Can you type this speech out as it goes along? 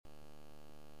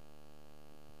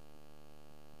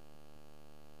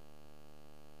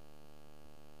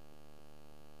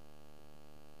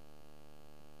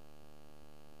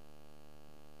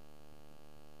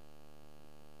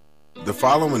The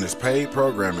following is paid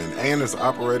programming and is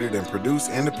operated and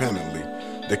produced independently.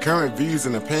 The current views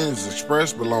and opinions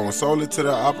expressed belong solely to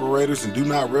the operators and do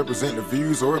not represent the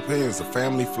views or opinions of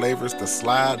Family Flavors, The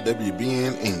Slide,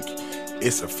 WBN, Inc.,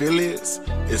 its affiliates,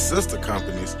 its sister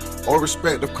companies, or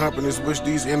respective companies which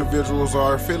these individuals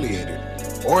are affiliated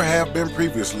or have been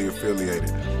previously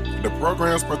affiliated. The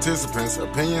program's participants'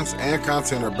 opinions and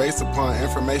content are based upon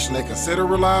information they consider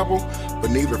reliable,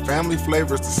 but neither Family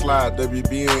Flavors, The Slide,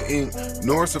 WBN, Inc.,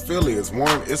 nor its affiliates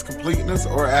warrant its completeness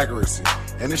or accuracy,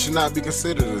 and it should not be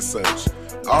considered as such.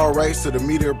 All rights to the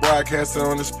media broadcasted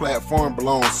on this platform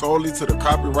belong solely to the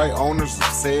copyright owners of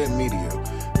said media.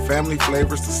 Family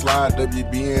Flavors, The Slide,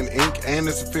 WBN, Inc., and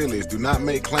its affiliates do not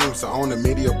make claims to own the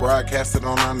media broadcasted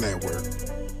on our network.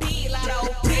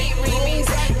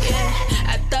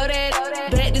 Throw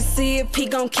that back to see if he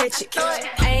gon' catch it.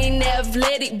 I ain't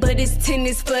athletic, but it's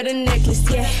tennis for the necklace,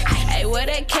 yeah. Hey, where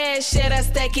that cash at? I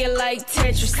stack it like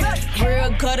Tetris.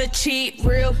 Real gutter cheap,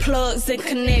 real plugs and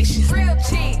connections. Real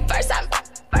cheap. First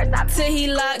time till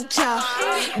he locked jaw.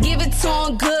 Give it to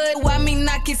him good, why me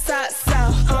knock his socks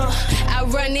off? I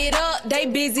run it up, they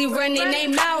busy running they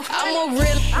mouth. I'm a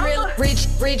real rich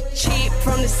cheap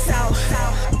from the south.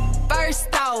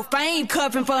 First off, I ain't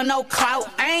cuffin' for no clout.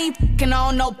 I ain't f***ing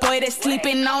on no boy that's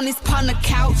sleeping on his partner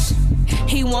couch.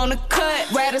 He wanna cut,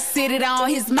 rather sit it on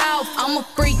his mouth. I'm a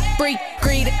freak,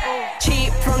 greedy,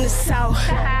 cheap from the south.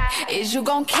 Is you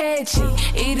gon' catch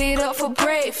it? Eat it up for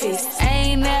breakfast. I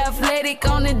ain't athletic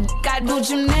on the I do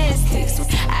gymnastics.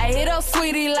 I hit up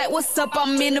sweetie like, what's up,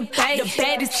 I'm in the bay. The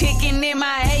baddest chicken in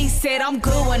my A said I'm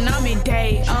good when I'm in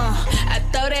day. I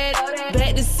throw that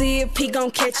back to see if he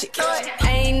gon' catch it. I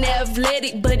ain't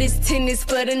athletic, but it's tennis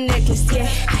for the necklace, yeah.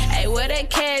 Hey, where that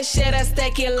cash at? I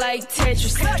stack it like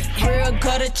Tetris. Real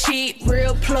gutter cheap,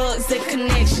 real plugs and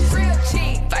connections. Real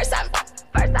cheap. First time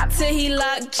till he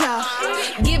locked jaw.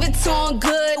 Give it to him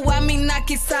good, why me knock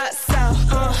his socks off?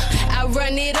 I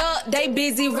run it up, they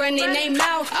busy running they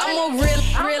mouth. I'm a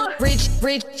real rich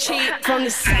cheap from the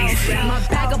south. My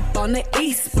bag up on the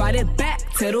east, brought it back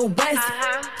to the west.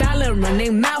 Dollar run they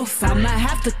mouth, I'ma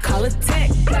have to call it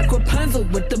tech. Black Rapunzel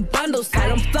with the bundles, got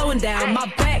them flowing down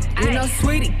my back. You know,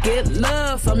 sweetie, get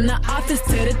love from the office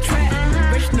to the track.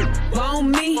 Rich nigga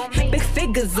on me, big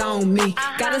figures on me.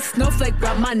 Got a snowflake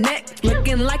round my neck,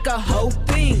 looking like a whole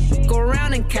thing. Go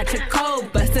around and catch a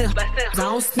cold, bustin'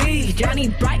 don't sneeze. Johnny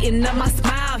brighten up my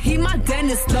smile, he my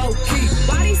dentist low key.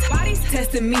 Bodies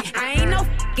testing me, I ain't no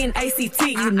fucking ACT.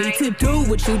 You need to do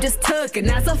what you just took, and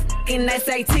that's a fucking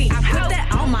SAT. I put that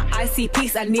on my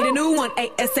ICPs, I need a new one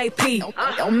ASAP.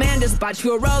 Oh man, just bought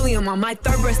you a Rollium on my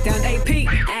third breast down AP.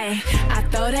 Ay, I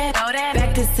throw that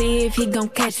back to see if he gon'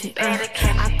 catch it.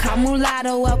 I call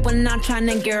mulatto up when I'm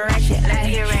tryna get ratchet.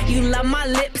 Ay, you love my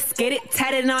lips, get it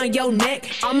tatted on your neck.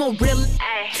 I'm a real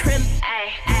trip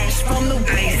from the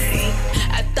west.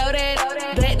 I throw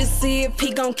that back to see if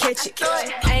he gon' catch it.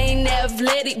 I ain't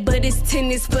athletic, but it's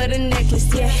tennis for the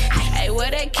necklace, yeah. Hey, where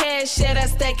that cash at? I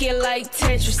stack it like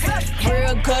Tetris.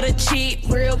 Real gutter cheap,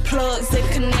 real plugs and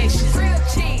connections. Real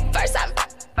cheap. First time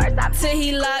till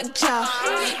he locked jaw.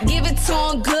 Give it to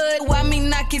him good, why me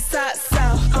knock his socks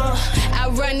off? I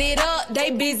run it up,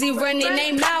 they busy running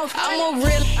they mouth. I'm a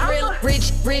real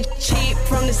rich cheap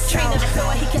from the Train south. the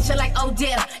floor, he catch it like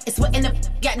Odell. It's wet in the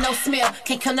got no smell.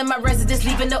 Can't come to my residence,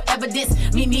 leaving no evidence.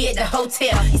 Meet me at the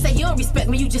hotel. He say you don't respect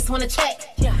me, you just wanna check.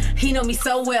 He know me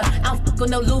so well. I don't fuck with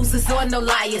no losers or no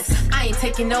liars. I ain't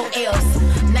taking no L's.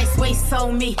 Nice waist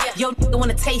on me, yo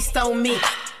wanna taste on me.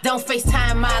 Don't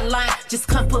FaceTime my line, just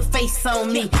come put face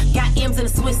on me. Got M's in the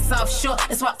Swiss offshore,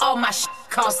 that's why all my shit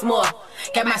costs more.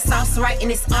 Got my sauce right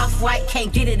and it's off-white,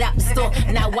 can't get it out the store.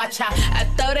 And I watch how I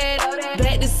throw that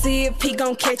back to see if he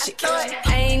gon' catch it.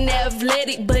 I ain't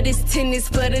athletic, but it's tennis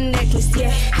for the necklace,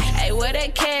 yeah. Hey, where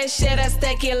that cash at? I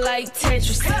stack it like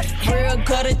Tetris. Real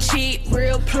gutter cheap,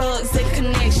 real plugs and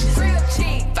connections. Real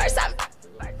cheap. First time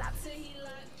till he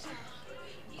locked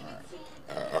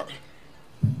jaw.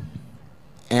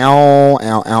 Ow,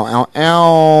 ow, ow, ow,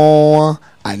 ow.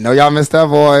 I know y'all missed that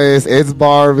voice. It's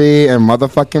Barbie and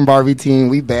motherfucking Barbie team.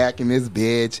 We back in this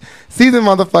bitch. Season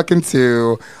motherfucking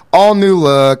 2. All new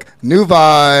look, new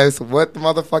vibes. What the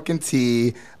motherfucking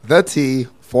T? The T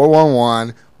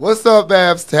 411. What's up,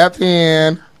 Babs? Tap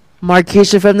in.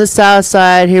 Markeisha from the South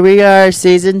Side. Here we are,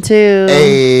 season 2.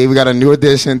 Hey, we got a new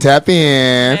edition. Tap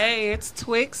in. Hey, it's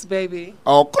Twix, baby.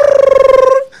 Oh,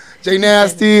 Jay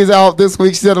Nasty is out this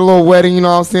week. She's at a little wedding, you know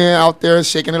what I'm saying, out there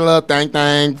shaking a little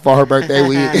thang for her birthday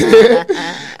week.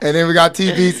 And then we got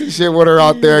TVs and shit with her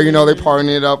out there. You know, they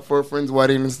partying it up for a friend's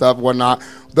wedding and stuff, whatnot.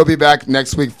 They'll be back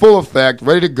next week, full effect,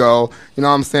 ready to go. You know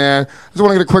what I'm saying? I just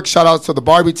want to get a quick shout out to the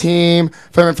Barbie team,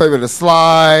 Family Flavor the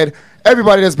Slide,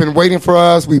 everybody that's been waiting for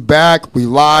us. We back, we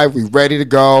live, we ready to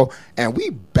go, and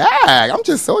we back. I'm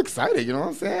just so excited, you know what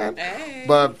I'm saying? Hey.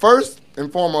 But first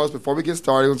and foremost, before we get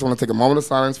started, we just want to take a moment of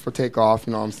silence for Takeoff,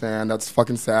 you know what I'm saying? That's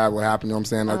fucking sad what happened, you know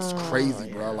what I'm saying? That's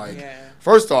crazy, bro. Like,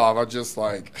 first off, I'm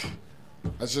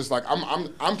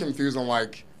confused on,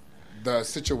 like, the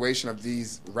situation of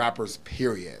these rappers,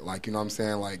 period. Like, you know what I'm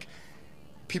saying? Like,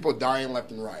 people dying left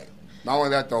and right. Not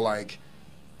only that, though, like,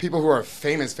 people who are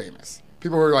famous.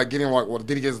 People who are, like, getting, like, well,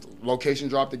 did he get his location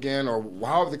dropped again? Or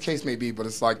however the case may be. But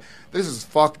it's like, this is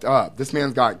fucked up. This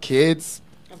man's got kids,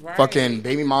 fucking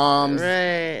baby moms,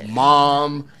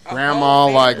 mom, grandma,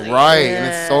 like, and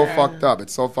it's so fucked up.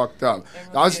 It's so fucked up.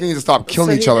 Y'all just need to stop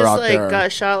killing each other out there. So he just, like,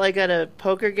 got shot, like, at a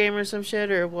poker game or some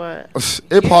shit, or what?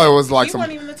 It probably was, like, he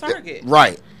wasn't even the target.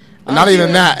 Right. Not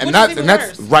even that. And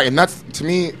that's right. And that's, to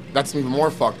me, that's even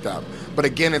more fucked up. But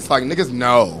again, it's like, niggas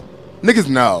know.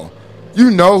 You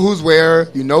know who's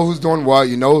where. You know who's doing what.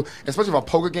 You know, especially for a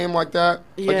poker game like that.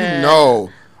 Like, you know,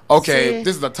 okay,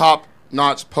 this is a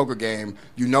top-notch poker game.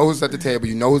 You know who's at the table.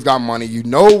 You know who's got money. You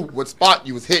know what spot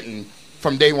you was hitting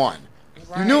from day one.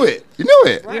 Right. You knew it.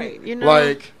 Right. You know,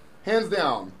 like, hands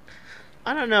down.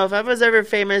 I don't know. If I was ever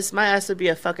famous, my ass would be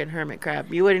a fucking hermit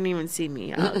crab. You wouldn't even see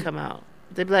me come out.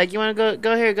 They'd be like, you want to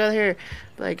go here.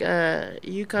 Like,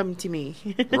 you come to me.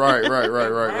 Right.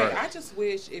 I just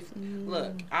wish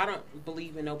look, I don't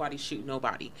believe in nobody shoot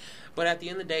nobody. But at the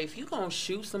end of the day, if you going to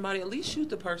shoot somebody, at least shoot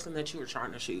the person that you were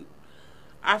trying to shoot.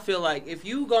 I feel like if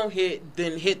you going to hit,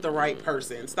 then hit the right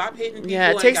person. Stop hitting people.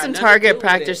 Yeah, take some target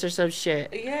practice or some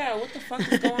shit. Yeah, what the fuck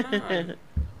is going on?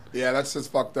 Yeah, that's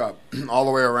just fucked up all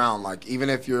the way around. Like, even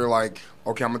if you're like,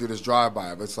 okay, I'm going to do this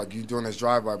drive-by, but it's like you doing this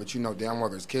drive-by, but you know damn well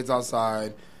there's kids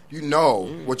outside. You know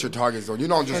what your target is on. You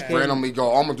don't just randomly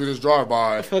go, I'm going to do this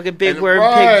drive-by. Fucking big word,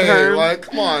 pig perm. Like,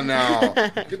 come on now.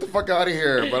 Get the fuck out of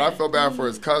here. But I feel bad for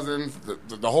his cousins,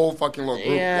 the whole fucking little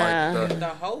group. Yeah. Like the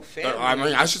whole family. I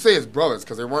mean, I should say his brothers,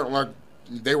 because they weren't like,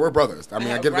 they were brothers. I mean,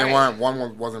 I get they weren't,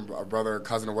 one wasn't a brother, a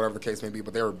cousin, or whatever the case may be,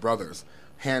 but they were brothers.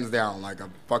 Hands down, like a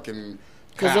fucking...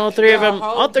 Because all three of them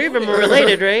are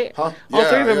related, right? Huh? All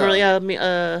three of them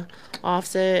are,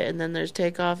 Offset, and then there's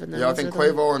Takeoff, and then I think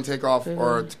Quavo and Takeoff,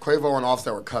 or Quavo and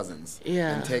Offset were cousins.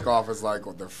 Yeah. And Takeoff is like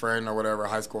their friend or whatever,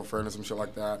 high school friend or some shit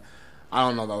like that. I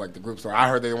don't know though, like the group story. I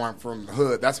heard they weren't from the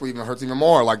hood. That's what even hurts even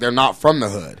more. Like they're not from the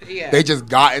hood. Yeah. They just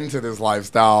got into this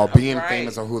lifestyle, being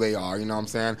famous of who they are. You know what I'm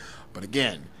saying? But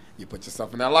again, you put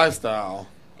yourself in that lifestyle.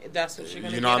 That's what you're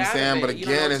gonna. You know what I'm saying? But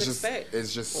again, it's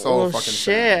just so fucking shit.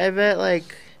 sad. I bet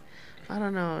I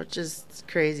don't know, it's just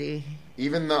crazy.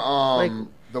 Even the one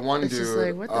dude. Just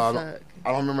like, what the fuck?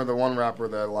 I don't remember the one rapper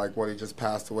that he just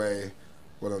passed away.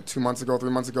 2 months ago, 3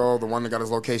 months ago, the one that got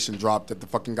his location dropped at the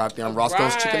fucking goddamn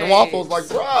Roscoe's Chicken and Waffles, like,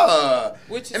 bruh.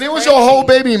 And it was your whole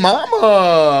baby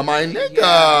mama, my nigga.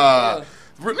 Yeah.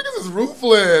 Niggas is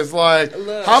ruthless. Like,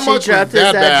 how much was that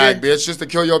bag, bitch, just to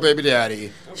kill your baby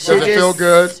daddy? Does it feel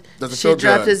good? Does it feel good? She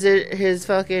dropped his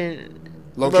fucking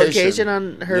location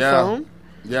on her phone?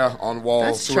 Yeah, on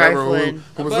walls. That's trifling.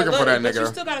 Who was looking for that nigga? But you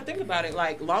still got to think about it.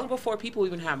 Like, long before people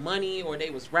even had money or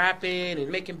they was rapping and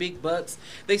making big bucks,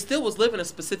 they still was living a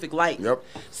specific life. Yep.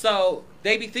 So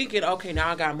they be thinking, okay,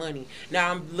 now I got money. Now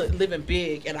I'm living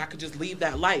big and I could just leave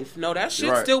that life. No, that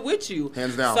shit's still with you.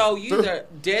 Hands down. So you either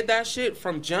dead that shit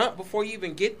from jump before you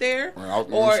even get there,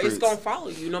 or it's going to follow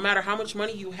you. No matter how much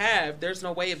money you have, there's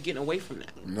no way of getting away from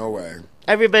that. No way.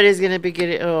 Everybody's going to be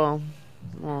getting...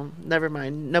 Well, never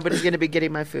mind. Nobody's going to be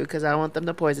getting my food because I don't want them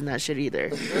to poison that shit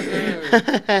either.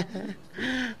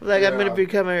 I'm going to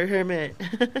become a hermit.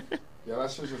 Yeah, that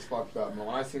shit's just fucked up. When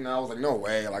I seen that, I was like, no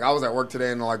way. Like, I was at work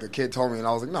today and, a kid told me, and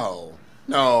I was like, no.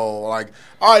 Like,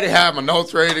 I already had my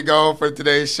notes ready to go for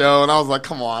today's show, and I was like,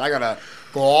 come on. I got to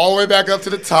go all the way back up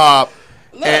to the top.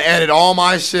 Look, and edit all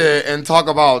my shit and talk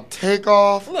about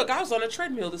Takeoff. Look, I was on a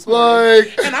treadmill this morning.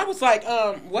 And I was like,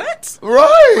 what? Right.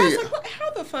 I was like,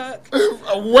 how the fuck?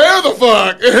 Where the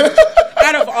fuck?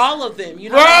 Out of all of them, you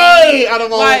know? Right. Out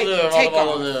of all of them.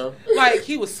 Takeoff. Like,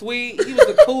 he was sweet. He was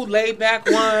a cool, laid-back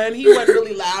one. He wasn't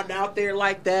really loud out there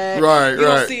like that. Right, You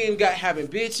don't see him having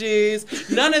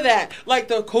bitches. None of that. Like,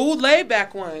 the cool,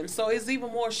 laid-back one. So it's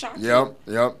even more shocking. Yep.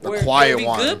 The quiet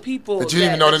one. Good people that you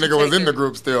didn't even know the nigga was in the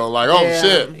group still. Like,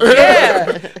 shit.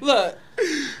 Yeah. Look.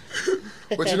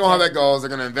 But you know how that goes. They're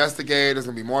going to investigate. There's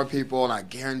going to be more people. And I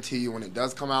guarantee you when it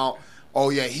does come out, oh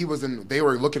yeah, he was in. They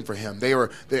were looking for him.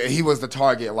 He was the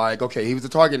target. Like, okay, he was the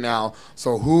target now.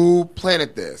 So who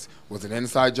planted this? Was it an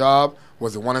inside job?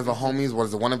 Was it one of the homies?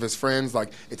 Was it one of his friends?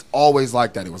 Like, it's always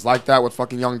like that. It was like that with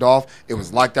fucking Young Dolph. It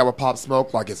was like that with Pop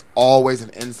Smoke. Like, it's always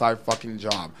an inside fucking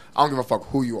job. I don't give a fuck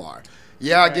who you are.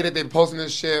 Yeah, I get it. They posting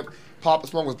this shit. Pop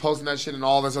Smoke was posting that shit and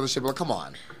all this other shit. But like, come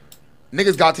on,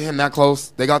 niggas got to him that close.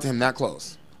 They got to him that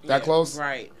close. That close?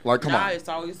 Right. Like, come on. It's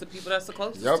always the people that's the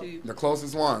closest to you. The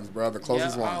closest ones, bro. The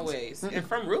closest ones. Always. And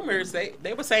from rumors,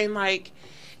 they were saying, like,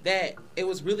 that it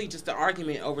was really just an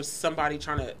argument over somebody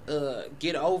trying to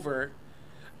get over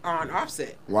on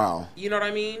Offset. Wow. You know what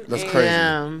I mean? That's and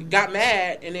crazy. Got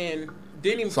mad and then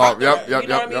didn't even So, you know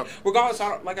what I mean? Yep. Regardless,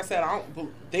 like I said, I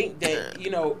don't think that,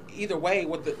 either way,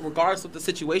 regardless of the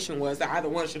situation was, that either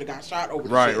one should have got shot over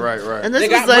the shit. Right. And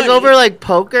this was like over like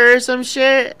poker or some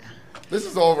shit. This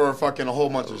is over fucking a whole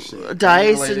bunch of shit.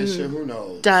 Dice and shit, who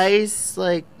knows? Dice,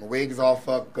 like my wig's all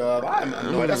fucked up.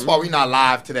 That's why we not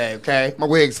live today, okay? My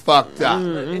wig's fucked up.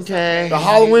 okay. The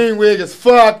Halloween wig is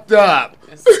fucked up.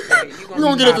 Okay. We're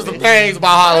gonna get into some things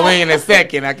about Halloween in a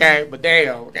second, okay? But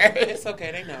damn, okay? It's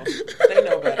okay, they know. They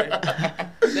know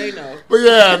better. They know. But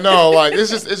yeah, no, like it's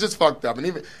just fucked up. And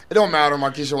even it don't matter,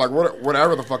 Markeisha, like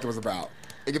whatever the fuck it was about.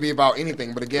 It could be about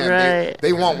anything, but again,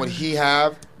 they want what he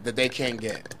have that they can't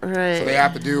get. Right. So they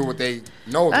have to do what they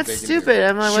know that they can do. That's stupid.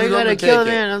 I'm like, why you gotta kill a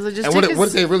man? I was like, just and what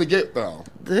did they really get though?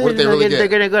 What did they really get? They're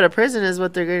gonna go to prison is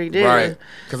what they're gonna do. Right.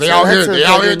 Because they out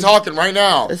here talking right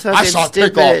now. I shot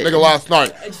Takeoff, nigga, last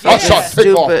night. I shot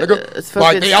Takeoff, nigga. It's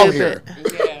like they out here.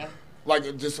 Yeah.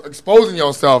 Like just exposing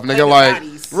yourself, nigga. Claiming like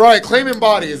bodies. Right, claiming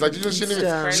bodies. Like you just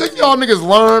shouldn't y'all niggas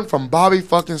learn from Bobby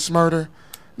fucking Smurder?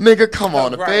 Nigga, come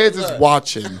on. The feds is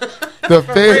watching. The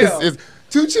feds is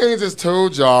 2 Chainz has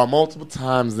told y'all multiple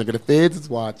times, nigga. The feds is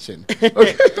watching.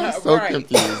 Okay, I'm so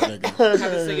confused, nigga. Have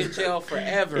this nigga in jail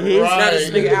forever. Not this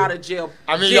nigga out of jail.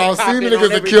 I mean, y'all see the niggas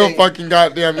that kill fucking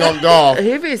goddamn Young Dolph.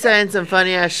 He be saying some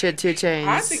funny ass shit, 2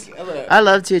 Chainz. I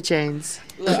love 2 Chainz.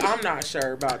 Look, I'm not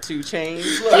sure about 2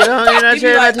 Chainz. Look, you're not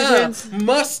sure about 2 Chainz?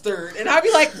 Mustard. And I'd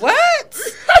be like, what?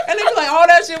 And they'd be like, oh,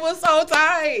 that shit was so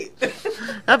tight.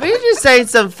 No, but you're just saying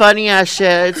some funny ass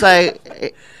shit. It's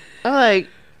like, I'm like,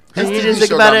 and you just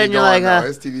think about it and you're like,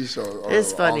 his TV show.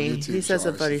 It's funny. He says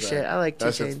some funny shit. I like 2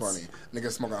 Chainz. That shit's funny. Nigga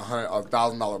smoking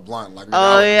 $1,000 blunt. Like,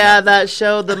 that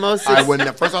show, the most. I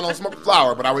wouldn't. First, I don't smoke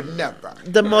flower, but I would never.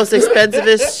 The most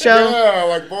expensivest show. Yeah,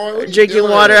 like boy, drinking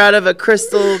water out of a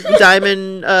crystal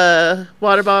diamond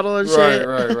water bottle and shit.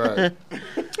 Right.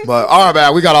 But all right,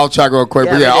 man, we got off track real quick.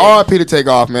 But yeah, R.I.P. to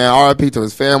Takeoff, man. R.I.P. to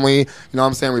his family. You know what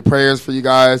I'm saying? We prayers for you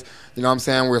guys. You know what I'm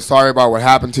saying? We're sorry about what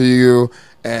happened to you.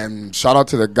 And shout out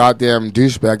to the goddamn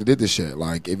douchebag that did this shit.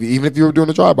 Like, even if you were doing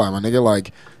a drive-by, my nigga,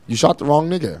 like, you shot the wrong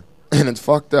nigga. And it's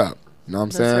fucked up. You know what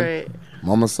I'm saying? Right.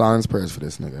 Mama silence prayers for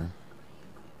this nigga.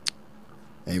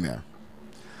 Amen.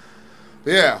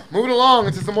 But yeah, moving along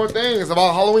into some more things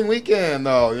about Halloween weekend,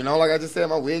 though. You know, like I just said,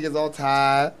 my wig is all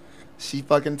tied. She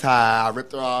fucking tied. I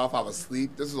ripped her off. I was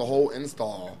asleep. This was a whole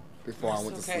install before I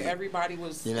went to sleep. Everybody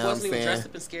was, you know wasn't even dressed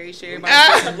up in scary shit. Everybody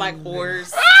dressed up like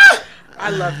whores. I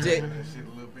loved it.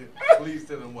 Please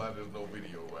tell them why there's no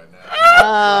video right now.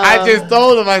 I just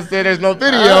told him, I said there's no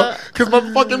video because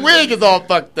my fucking wig is all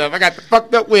fucked up. I got the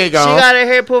fucked up wig on. She got her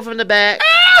hair pulled from the back.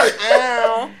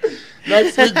 Ow.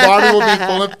 Next week, Barbie will be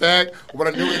full effect with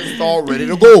a new install ready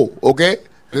to go, okay?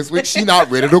 This week, she not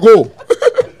ready to go.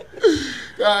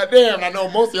 God damn, I know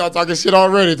most of y'all talking shit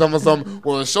already. Talking about something,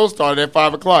 well, the show started at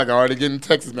 5 o'clock. I already getting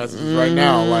text messages right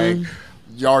now. Like,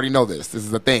 you already know this. This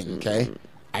is a thing, okay?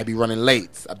 I be running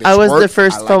late. I was the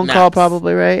first phone call,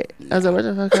 probably, right? I was like, what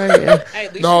the fuck are you?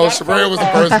 Hey, no, Shabria was the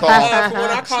first call. When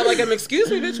I called, like, excuse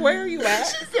me, bitch, where are you at?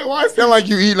 She said, why it sound like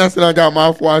you eating? I said, I got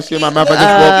mouthwash in my mouth. I just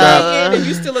woke up. And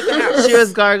you still at the house. She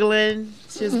was gargling.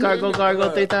 She was gargle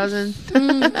 3000.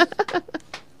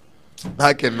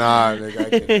 I cannot, nigga.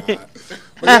 I cannot.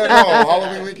 But yeah, no,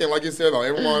 Halloween weekend, like you said, though,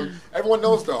 everyone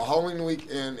knows, though, Halloween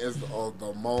weekend is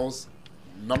the most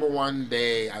number one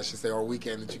day, I should say, or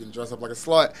weekend that you can dress up like a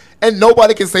slut, and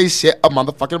nobody can say shit a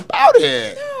motherfucking about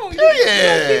it. No,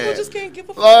 people just can't give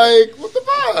a fuck. Like, what the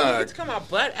fuck? You get to come out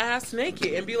butt ass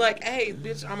naked and be like, hey,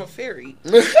 bitch, I'm a fairy.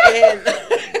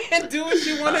 and do what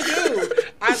you want to do.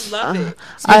 I love it.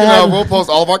 Speaking of, we'll post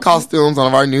all of our costumes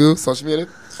on our new social media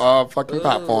fucking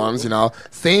platforms, you know.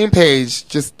 Same page,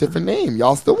 just different name.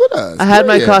 Y'all still with us. I had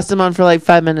my costume on for like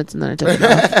 5 minutes and then I took it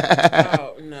off.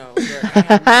 Oh, no.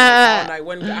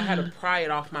 I had to pry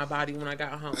it off my body when I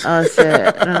got home. Oh,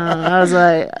 shit. I was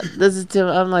like, this is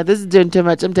doing too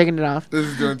much. I'm taking it off. This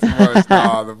is doing too much.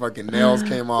 Nah, the fucking nails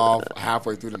came off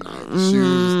halfway through the night. The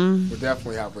shoes were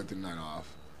definitely halfway through the night off.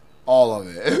 All of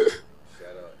it.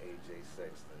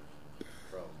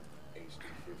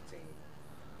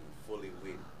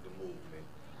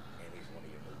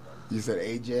 You said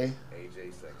AJ?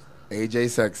 AJ Sexton. AJ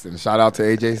Sexton. Shout out to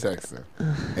AJ Sexton.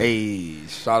 Hey,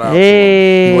 shout out to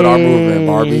him. He with our movement,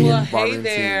 Barbie. Well, Barbie hey and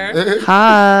there. team.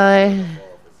 Hi.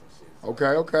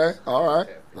 Okay. All right.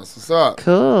 That's what's up.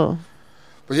 Cool.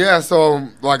 But yeah, so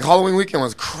like Halloween weekend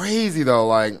was crazy though.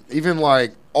 Like even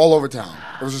like all over town.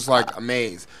 It was just like a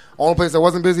maze. Only place that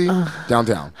wasn't busy,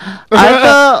 downtown.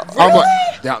 I felt I'm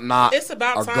like, not It's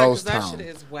about a time ghost because that town.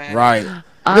 shit is whack. Right.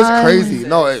 It's crazy.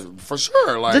 No, for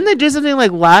sure. Like, didn't they do something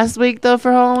like last week though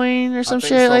for Halloween or some I think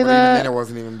shit so, like but even then that? it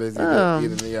wasn't even busy. Oh.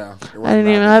 Either, yeah. I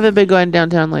haven't been going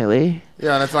downtown lately.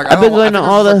 Yeah, and it's like I've been going to I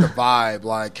think all it's just, like, the vibe.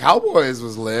 Like Cowboys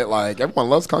was lit. Like everyone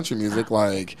loves country music.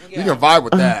 Like you can vibe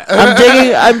with that.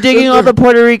 I'm digging all the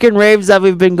Puerto Rican raves that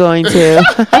we've been going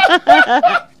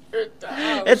to.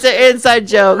 It's an inside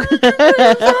joke.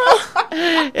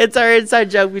 It's our inside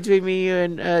joke between me, you,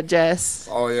 and Jess.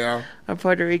 Oh yeah, our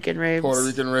Puerto Rican raves. Puerto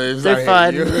Rican raves. They're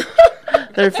fun.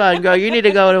 They're fun, girl. You need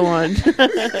to go to one. She's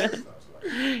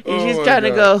trying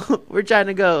to go. We're trying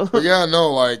to go. But yeah,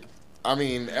 no, like I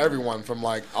mean, everyone from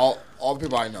like all the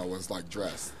people I know was like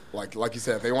dressed. Like you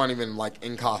said, they weren't even like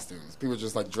in costumes. People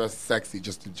just like dressed sexy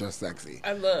just to dress sexy.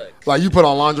 I look. Like you put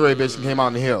on lingerie, bitch, and came out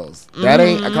in the hills. That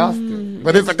ain't a costume,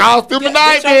 but it's a costume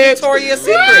tonight, bitch. Victoria's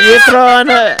Secret. You throw on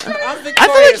a. I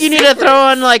feel like you need to throw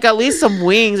on like at least some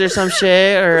wings or some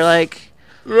shit or like.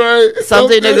 Right.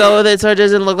 Something to go with it so it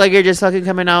doesn't look like you're just fucking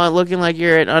coming out and looking like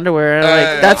you're in underwear.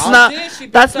 Like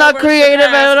that's not creative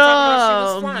at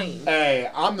all. Hey,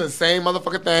 I'm the same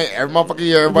motherfucking thing every motherfucking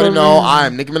year. Everybody know I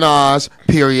am Nicki Minaj,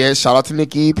 period. Shout out to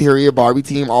Nicki, period. Barbie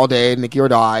team all day, Nicki or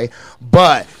die.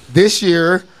 But this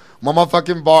year, my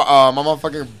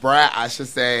motherfucking brat, I should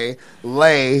say,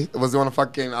 Lay, was doing a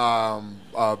fucking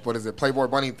Playboy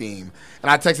Bunny theme. And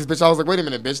I texted this bitch, I was like, wait a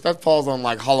minute, bitch, that falls on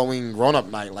like Halloween grown-up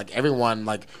night. Like everyone,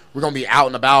 like we're gonna be out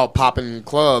and about popping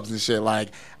clubs and shit. Like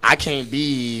I can't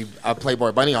be a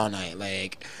Playboy Bunny all night.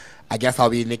 Like I guess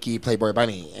I'll be Nicki Playboy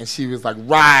Bunny. And she was like,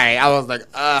 right. I was like,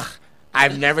 ugh,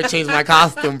 I've never changed my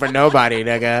costume for nobody,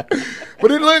 nigga. But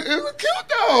it looked cute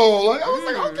though. Like I was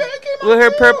like, okay, it came out with her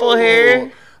cute. purple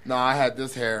hair. No, I had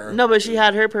this hair. No, but she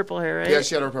had her purple hair, right? Yeah,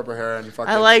 she had her purple hair. And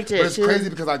I liked it. But it's crazy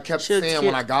because I kept saying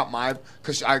when I got my,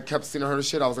 because I kept seeing her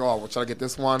shit, I was like, oh, well, should I get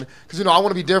this one? Because, I want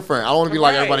to be different. I don't want to be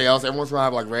like everybody else. Everyone's going to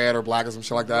have like red or black or some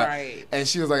shit like that. Right. And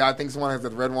she was like, I think someone has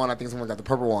the red one. I think someone got the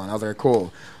purple one. I was like,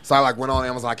 cool. So I like went on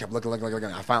Amazon. I kept looking.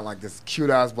 I found like this cute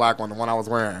ass black one, the one I was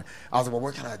wearing. I was like, well,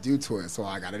 what can I do to it? So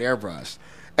I got it airbrushed.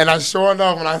 And sure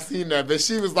enough, when I seen that, bitch,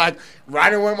 she was like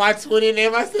writing with my twinning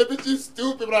name. I said, bitch, you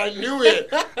stupid, but I knew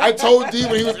it. I told D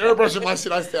when he was airbrushing my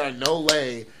shit, I said, I know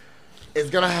Lay is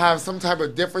going to have some type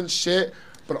of different shit,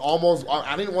 but almost,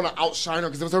 I didn't want to outshine her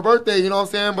because it was her birthday, you know what I'm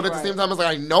saying? But at the same time, it's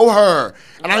like, I know her.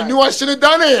 And I knew I should have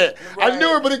done it. I knew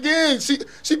her, but again,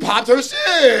 she popped her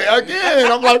shit. Again,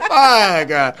 I'm like,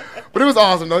 fuck. But it was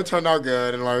awesome, though. It turned out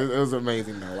good, and like, it was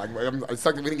amazing, though. Like, it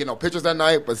sucked that we didn't get no pictures that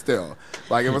night, but still.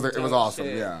 Like, it was awesome.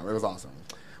 Shit. Yeah, it was awesome.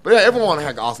 But yeah, everyone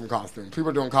had awesome costumes. People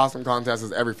are doing costume contests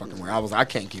every fucking way. I was like, I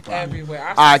can't keep up.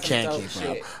 Everywhere. I can't keep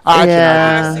up. I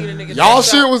cannot. Y'all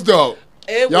shit was dope.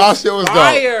 Y'all shit was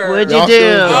fire. dope. What'd you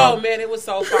do? Oh man, it was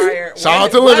so fire. Shout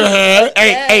out to Livinghead.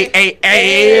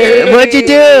 Hey. What'd you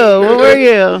do? What were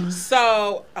you?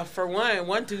 So for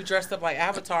one dude dressed up like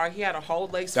Avatar. He had a whole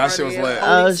lace that front. shit was lit.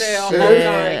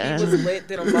 Ponytail, whole he was lit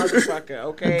than a motherfucker.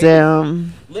 Okay.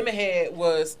 Damn. Lemonhead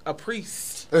was a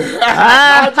priest.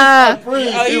 Not just a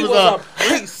priest. He was a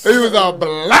priest. He was a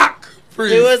black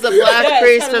priest. He was a black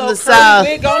priest from the south.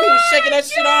 Wig on. He was shaking that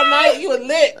shit all night. He was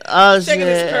lit. Oh shaking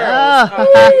shit! his curls. He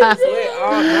was lit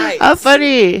all night. How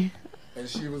funny! And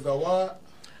she was a what?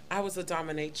 I was a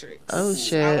dominatrix. Oh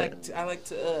shit! I like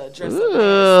to dress up.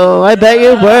 Ooh, I bet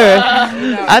you were.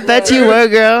 I bet you were,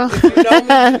 girl. If you know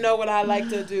me, you know what I like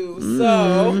to do.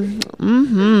 So,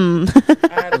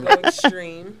 I had to go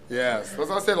extreme. Yes, that's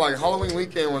what I said. Like Halloween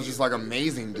weekend was just like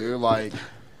amazing, dude. Like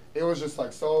it was just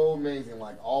like so amazing,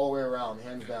 like all the way around,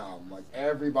 hands down. Like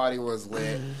everybody was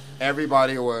lit.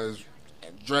 Everybody was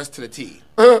dressed to the T,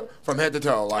 from head to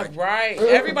toe. Like right,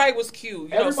 everybody was cute.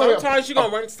 You know, sometimes you're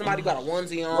gonna run into somebody who got a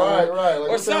onesie on, right, like,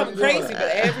 or something crazy. But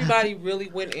everybody really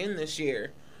went in this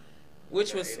year,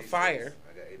 which was fire.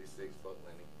 I got 86. Fuck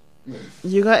Lenny.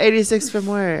 You got 86 from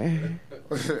where?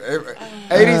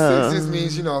 86 just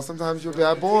means, sometimes you're a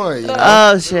bad boy. You know?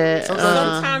 Oh shit!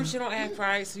 Sometimes you don't act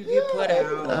right, so you get put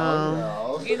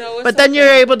out. It's but then you're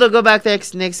able to go back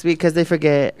next week because they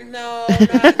forget. No,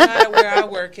 not where I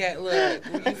work at. Look,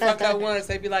 when you fuck up once,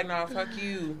 they be like, "Nah, fuck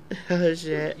you." Oh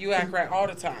shit! You act right all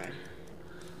the time.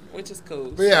 which is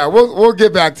cool. But yeah, we'll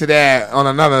get back to that on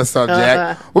another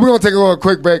subject. We're gonna take a little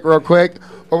quick break, real quick.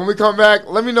 But when we come back,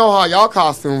 let me know how y'all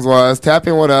costumes was. Tap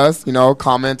in with us.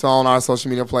 Comment on our social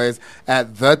media plays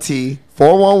at the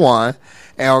T411.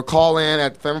 And call in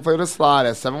at Family Flavor Slide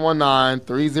at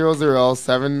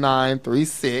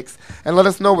 719-300-7936 and let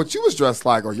us know what you was dressed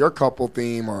like or your couple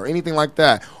theme or anything like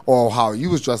that or how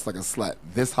you was dressed like a slut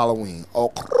this Halloween.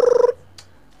 Oh,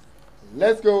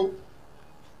 let's go.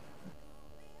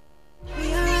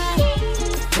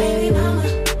 Baby mama,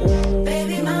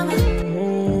 baby mama.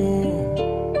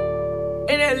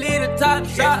 In that little top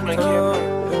shop.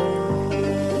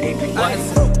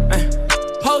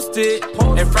 Posted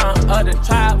in front of the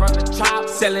tribe,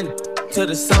 selling till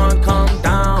the sun come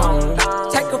down.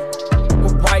 Take a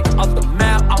right off the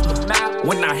map.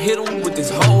 When I hit him with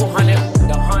this whole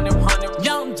 100,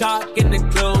 young jock in the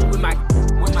club with my.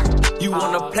 You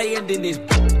wanna play and then it's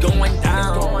going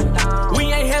down.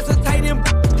 We ain't hesitating,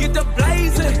 get the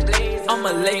blazing.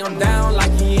 I'ma lay him down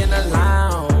like he in a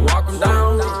lounge. Walk him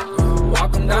down,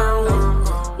 walk him down,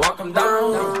 walk him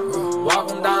down, walk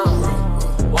him down.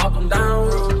 Walk him down,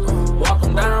 walk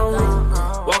him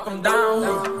down, walk him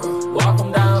down, walk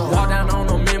him down. Walk down on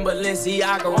them in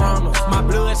Balenciaga Ronalds. My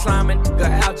blood sliming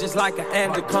out just like an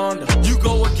anaconda. You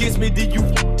go against me, then you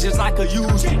just like a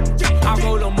user. I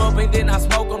roll them up and then I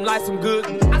smoke them like some good.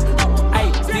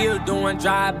 Hey, still doing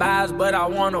drive-bys, but I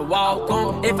wanna walk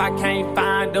them. If I can't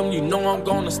find them, you know I'm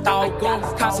gonna stalk them.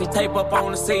 Cause tape up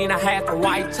on the scene, I had to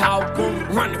white talk them.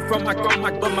 Running from my gun,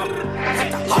 but my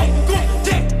had to hawk them.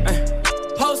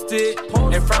 Posted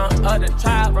in front of the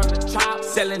tribe,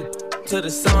 selling till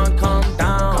the sun come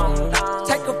down.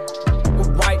 Take a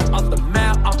right off the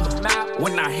map.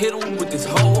 When I hit him with this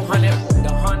whole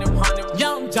 100,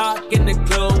 young jock in the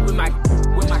club with my.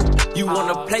 You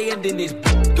wanna play and then it's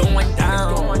going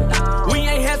down. We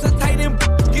ain't hesitating,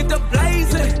 get the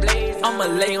blazing. I'ma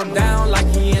lay him down like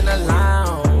he in a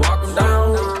lounge. Walk him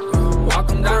down, walk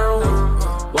him down,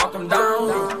 walk him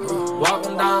down, walk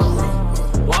him down,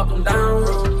 walk him down.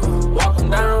 Walk him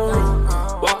down,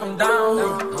 walk him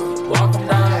down, walk him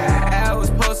down. I was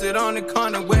posted on the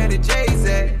corner where the J's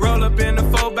at. Roll up in the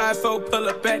 4x4, pull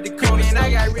up at the corner. And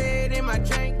I got red in my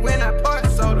drink when I poured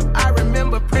soda. I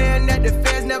remember praying that the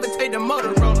feds never take the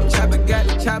Motorola. Chopper got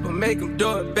the chopper, make him do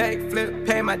a backflip.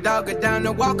 Pay my dog a down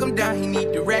to walk him down, he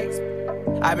need the racks.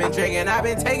 I've been drinking, I've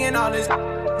been taking all this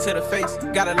to the face.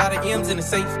 Got a lot of M's in the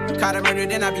safe. Caught a murder,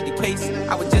 then I beat the case.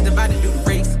 I was just about to do the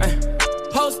race.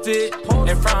 Posted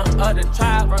in front of the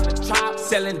tribe,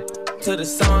 selling till the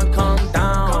sun come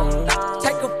down.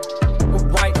 Take a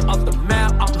right off the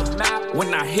map.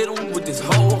 When I hit him with this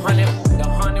whole 100,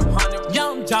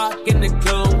 young jock in the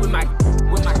club with my.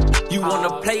 You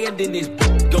wanna play and then it's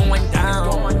going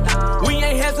down. We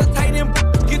ain't hesitating,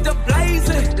 get the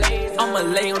blazing. I'ma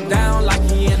lay him down like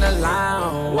he in a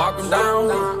lounge. Walk him down,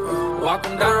 walk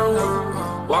him down,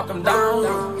 walk him down,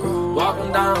 walk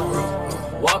him down.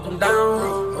 Walk him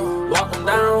down, walk him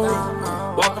down,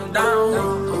 walk him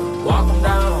down, walk him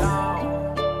down.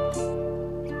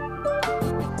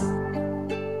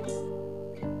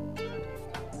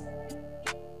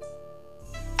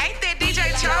 Ain't that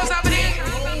DJ Chose over there?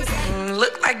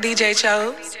 Look like DJ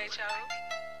Chose.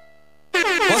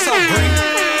 What's up, Bree?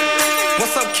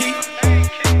 What's up, Keith?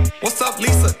 What's up,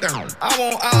 Lisa? I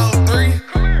want all three.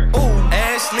 Ooh,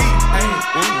 Ashley. Hey,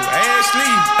 ooh,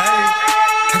 Ashley. Hey,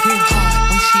 I get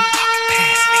hard when she walk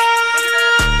past me.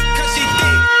 Cause she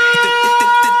thick.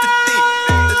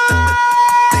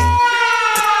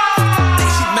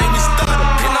 She made me stutter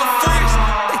in her face.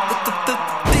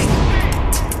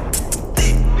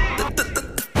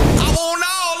 I want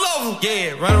all of them.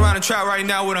 Yeah, run around the trap right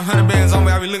now with 100 bands on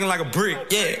me. I be looking like a brick.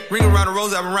 Yeah, ring around the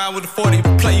rose. I been around with the 40. If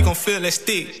you play, you gon' feel that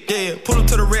stick. Yeah, pull up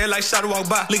to the red light, shot walk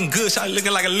by. Looking good, shot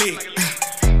looking like a lick.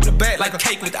 The back like a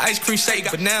cake with the ice cream shake,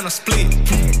 banana split.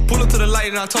 Pull up to the light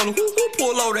and I told her, who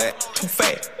pull over that? Too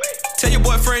fat. Tell your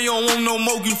boyfriend you don't want no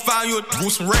more, you find you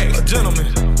with some racks. A gentleman,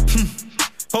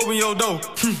 open your door,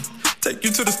 take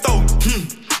you to the store,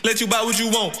 let you buy what you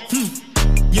want.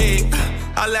 Yeah,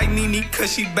 I like Nene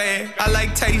cause she bad. I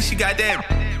like Tay, she got that.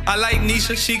 I like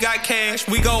Nisha, she got cash.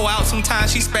 We go out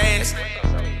sometimes, she spaz.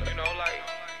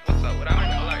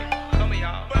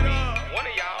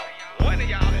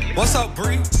 What's up,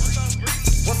 Bree?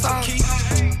 What's up, Keith?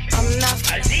 I'm not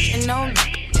f***ing no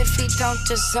if he don't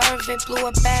deserve it. Blew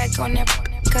a bag on that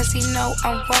cause he know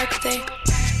I'm worth it.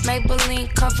 Maybelline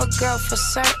cover girl for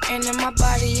certain. And my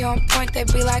body on point, they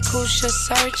be like, who's just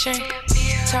searching?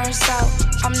 Turns out,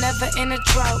 I'm never in a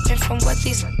drought. And from what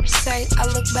these say, I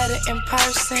look better in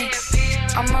person.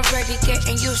 I'm already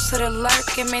getting used to the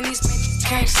lurking. Man, these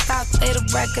can't stop, they the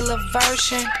regular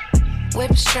version.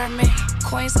 Whips German,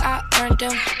 coins I earned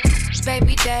them.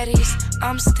 Baby daddies,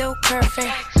 I'm still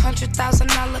curving.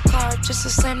 $100,000 car just to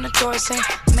slam the doors in.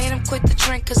 Made him quit the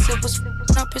drink cause it was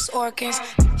f***ing up his organs.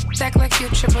 Act like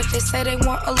Future, but they say they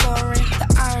want a Lauren. The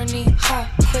irony,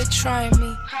 quit trying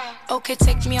me. Okay,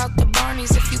 take me out to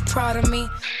Barney's if you proud of me.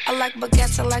 I like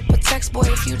baguettes, I like Patex, boy,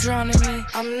 if you drowning me.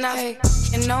 I'm not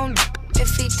and no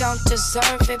if he don't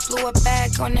deserve it. Blew a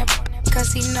bag on that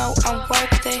cause he know I'm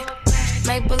worth it.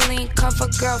 Maybelline cover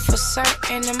girl for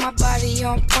certain. And my body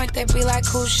on point, they be like,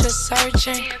 who's your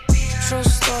surgeon? True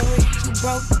story, you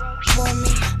broke for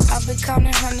me. I've been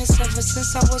counting hundreds ever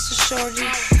since I was a shorty.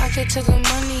 I get to the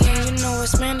money and you know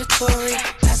it's mandatory.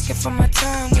 Asking for my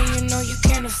time when you know you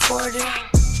can't afford it.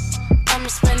 I'ma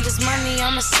spend this money,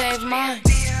 I'ma save mine.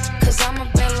 Cause I'ma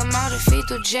bail him out if he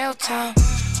do jail time.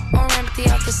 Or empty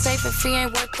out the safe if he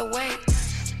ain't worth the wait.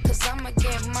 Cause I'ma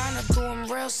get mine or do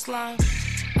him real slime.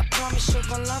 I promise you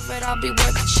gon' love it, I'll be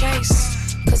worth the chase.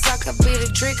 Cause I could be the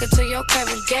drinker to your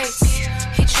Kevin Gates.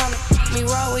 He tryna me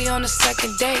raw, we on the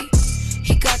second date.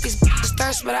 He got these bitches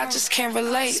thirst, but I just can't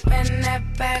relate. Spend that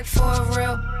bag for a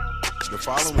real. The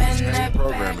following is paid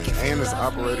programming and is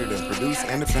operated and produced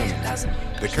independently.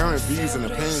 The current views and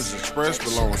opinions expressed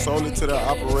belong solely to the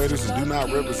operators and do not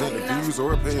represent the views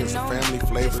or opinions of Family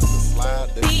Flavors, The Slide,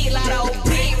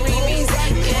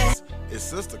 its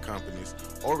sister companies,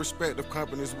 or respective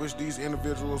companies which these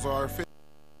individuals are affiliated.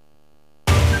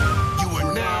 You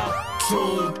are now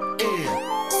tuned in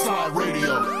Slide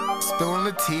Radio. Spilling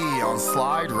the tea on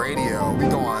Slide Radio. We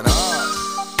going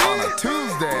up on a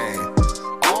Tuesday.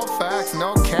 All facts,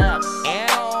 no cap.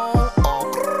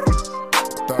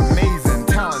 The amazing,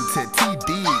 talented T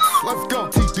Beats. Let's go,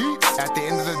 T Beats. At the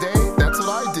end of the day, that's what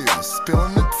I do.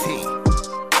 Spilling the tea.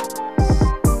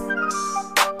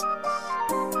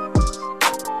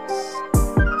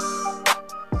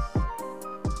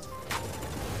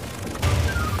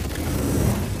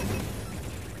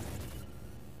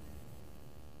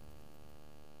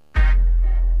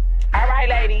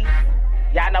 Ladies,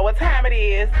 y'all know what time it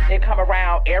is. It come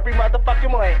around every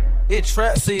motherfucking month. It's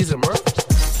trap season, bro.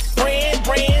 Brand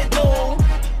new.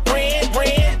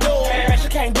 Bet you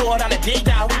can't do it on a dig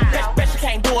dog. Bet you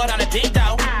can't do it on a dig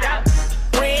dog.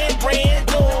 Brand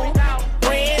new.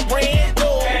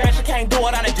 Bet you can't do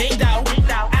it on a dig dog.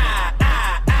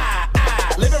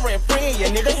 Living rent free in your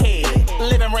nigga head.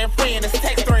 Living rent free in this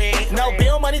text thread. No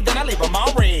bill money, then I leave them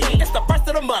on red. It's the first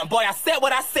of the month, boy. I said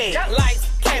what I said. Lights,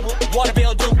 cable, water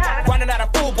bill due. Running out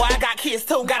of food, boy. I got kids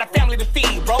too. Got a family to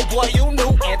feed, bro. Boy, you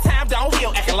knew. And time don't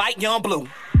heal, acting like young blue.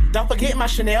 Don't forget my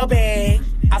Chanel bag.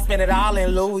 I spend it all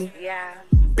in Louis. Yeah.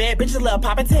 Bad bitches love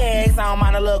popping tags. I don't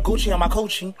mind a little Gucci on my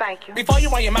coochie. Thank you. Before you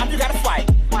run your mouth, you gotta swipe.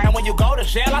 And when you go to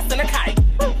jail, I send a kite.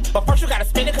 But first you gotta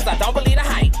spend it, cause I don't believe the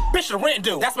hype. Bitch, the rent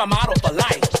due. That's my motto for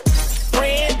life.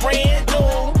 Brand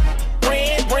new.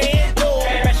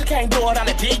 Bet you can't do it on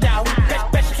a dig dog.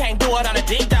 Bet you can't do it on a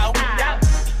dig dog.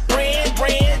 Brand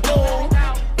new.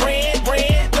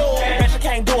 Bet you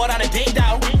can't do it on a dig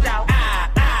dog.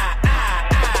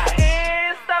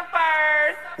 It's the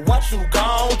first. What you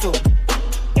gon' do?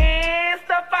 It's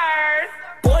the first.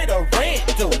 Boy, the rent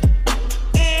due.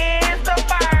 It's the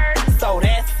first. So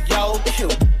that's your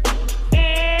cue.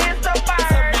 It's the first.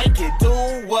 To make it do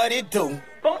what it do.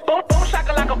 Boom, boom, boom,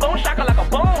 shaka like a boom, shaka like a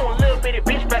boom. Little bitty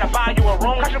bitch better buy you a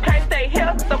room. Cause you can't stay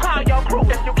here, so call your crew.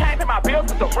 If you can't pay my bills,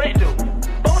 it's the rent due.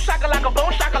 Boom, shaka like a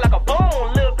boom, shaka like a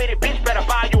boom. Little bitty bitch better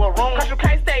buy you a room. Cause you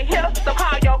can't stay here, so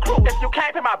call your crew. If you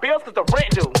can't pay my bills, cause the rent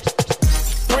due.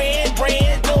 Brand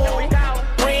new.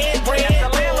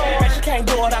 Bet you can't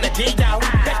do it on a dig dog.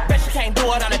 Bet you can't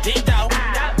do it on a dig dog.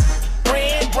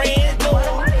 Brand new.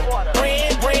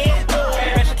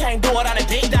 Bet you can't do it on a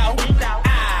dig dog.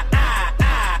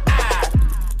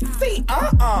 See,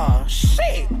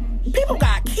 shit. People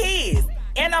got kids,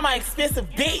 and I'm an expensive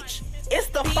bitch. It's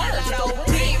the first.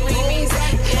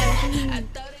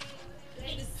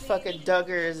 Fucking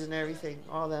Duggars and everything,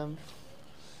 all them.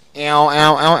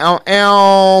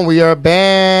 Ow. We are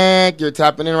back. You're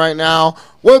tapping in right now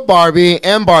with Barbie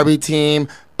and Barbie team.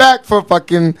 Back for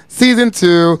fucking season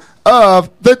 2 of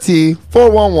the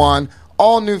T411.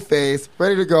 All new face,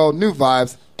 ready to go, new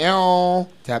vibes. Ow.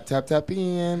 Tap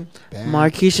in. Back.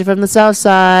 Marquisha from the South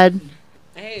Side.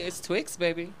 Hey, it's Twix,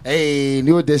 baby. Hey,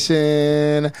 new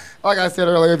edition. Like I said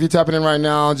earlier, if you're tapping in right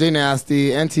now, J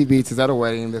Nasty and T Beats is at a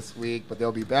wedding this week, but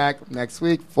they'll be back next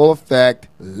week, full effect.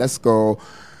 Let's go.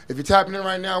 If you're tapping in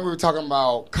right now, we were talking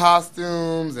about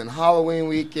costumes and Halloween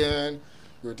weekend.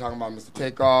 We were talking about Mr.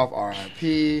 Takeoff,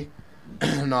 R.I.P.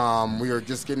 And we were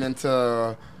just getting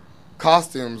into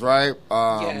costumes, right?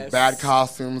 Yes. Bad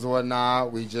costumes or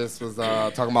whatnot. We just was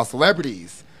talking about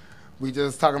celebrities. We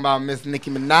just talking about Miss Nicki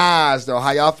Minaj, though.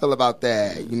 How y'all feel about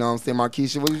that? You know what I'm saying,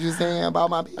 Markeisha? What was you saying about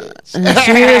my bitch?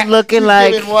 She was looking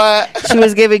like what? She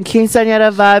was giving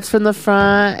quinceañera vibes from the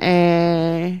front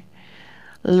and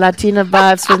Latina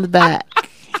vibes from the back.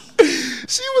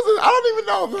 She was, I don't even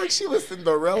know if like she was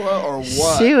Cinderella or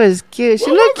what. She was cute.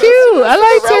 She looked cute. I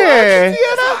liked her.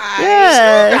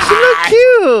 Yeah, she looked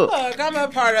cute. Look, I'm a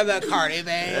part of the Cardi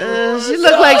band. She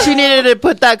looked like she needed to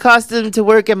put that costume to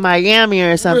work in Miami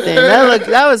or something.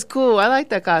 That was cool. I like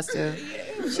that costume.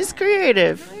 She's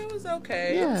creative.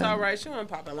 Okay, Yeah. it was all right. She wasn't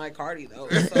popping like Cardi though.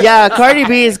 So. Yeah, Cardi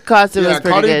B's costume was pretty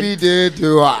Cardi good. B did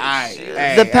do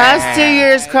The past 2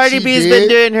 years, Cardi B's been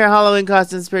doing her Halloween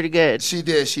costumes pretty good. She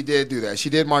did do that. She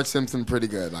did Marge Simpson pretty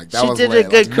good. Like that She was did lit. a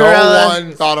good like, Cruella. No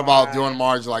one thought about doing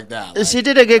Marge like that. Like, She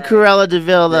did a good Cruella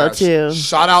DeVille though too.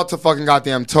 Shout out to fucking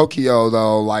goddamn Tokyo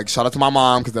though. Like shout out to my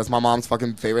mom because that's my mom's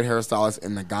fucking favorite hairstylist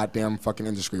in the goddamn fucking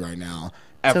industry right now.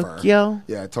 Ever. Tokyo?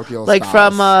 Yeah, Tokyo. Like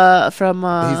stylist. from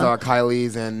He's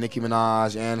Kylie's and Nicki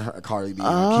Minaj and Cardi B.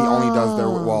 Like, he only does their.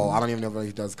 Well, I don't even know if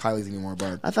he does Kylie's anymore,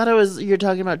 but I thought it was you're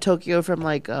talking about Tokyo from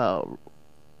like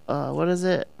what is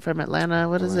it from Atlanta?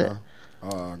 What is it?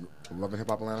 Love and Hip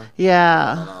Hop Atlanta.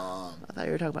 Yeah. I thought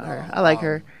you were talking about her. I like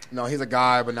her. No, he's a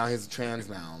guy, but now he's trans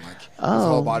now. Like his Oh.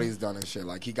 whole body's done and shit.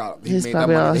 Like he He's made that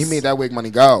probably money. all He made that wig money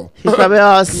go. He's probably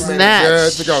all He made it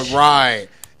snatched. good to go right.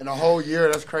 In a whole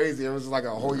year, that's crazy. It was like a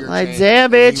whole year. Like, change.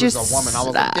 damn, And bitch, he was you a woman. I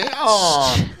was like,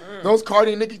 damn. Those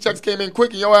Cardi and Nicki checks came in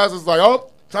quick, and your ass was like, oh,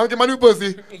 time to get my new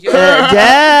pussy.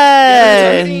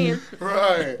 Dang.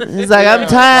 Right. He's like, I'm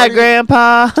tired,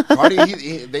 Grandpa. Cardi,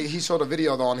 he showed a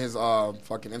video though on his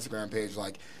fucking Instagram page,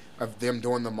 like of them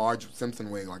doing the Marge Simpson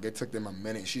wig. Like it took them a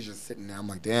minute. She's just sitting there. I'm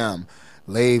like, damn.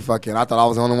 Lay fucking. I thought I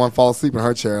was the only one fall asleep in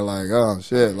her chair. Like, oh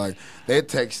shit. Like they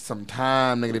take some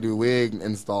time, nigga, to do wig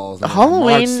installs. And Halloween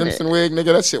Marge Simpson wig, nigga.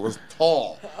 That shit was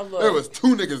tall. There was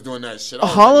 2 niggas doing that shit.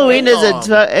 Halloween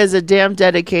is a damn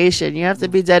dedication. You have to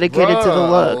be dedicated to the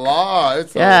look.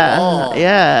 It's yeah,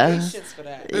 yeah. Patience for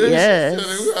that. Yes.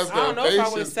 I don't know if I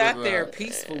would have sat there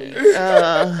peacefully. For real.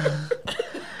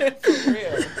 I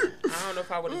don't know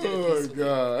if I would have did it peacefully.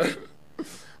 God.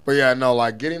 But yeah, no,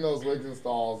 like getting those wigs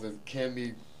installs can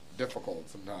be difficult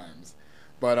sometimes.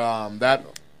 But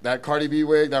that Cardi B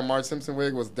wig, that Marge Simpson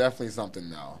wig was definitely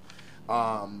something though.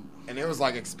 And it was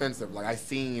like expensive. Like I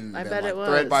seen them, bet like, it was.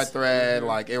 thread by thread.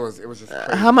 Like it was just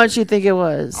crazy. How much you think it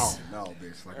was? Oh no,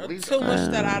 bitch. Like at least too much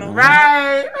that I don't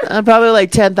right. Probably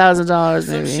like $10,000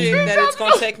 Some maybe. shit that it's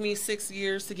gonna take me 6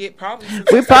 years to get. Probably.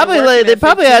 We probably they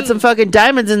probably had some fucking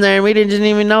diamonds in there and we didn't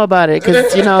even know about it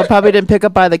because probably didn't pick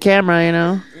up by the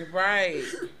camera. Right.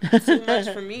 Too much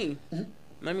for me.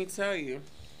 Let me tell you.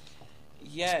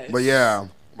 Yes. But yeah,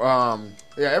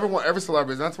 every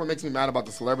celebrity. That's what makes me mad about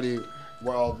the celebrity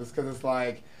world. Is because it's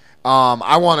like,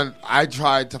 I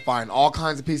tried to find all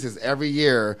kinds of pieces every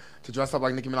year to dress up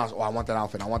like Nicki Minaj. Oh, I want that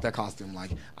outfit. I want that costume.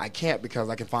 Like I can't because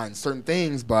I can find certain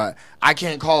things, but I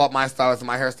can't call up my stylist and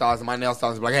my hairstylist and my nail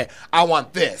stylist and be like, hey, I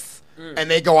want this.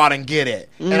 And they go out and get it,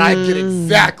 and I get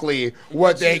exactly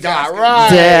what they got.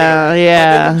 Right?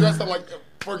 Yeah. Dress up like,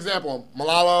 for example,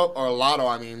 Lotto.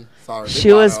 I mean, sorry.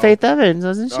 She was Faith Evans,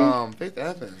 wasn't she? Faith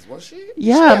Evans, was she?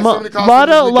 Yeah,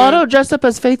 Lotto dressed up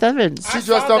as Faith Evans. She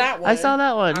dressed up. I saw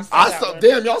that one.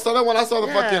 Damn, y'all saw that one. I saw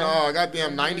the fucking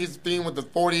goddamn 90s theme with the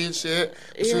 40 and shit.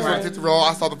 She was on the 50 roll.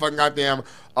 I saw the fucking goddamn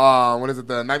what is it?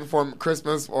 The Night Before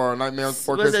Christmas or Nightmare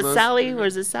Before Christmas? Was it Sally?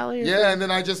 Was it Sally? Yeah, and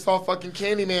then I just saw fucking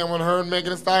Candyman when her and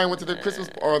Megan Thee Stallion went to the Christmas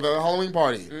or the Halloween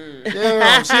party.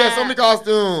 Damn, she had so many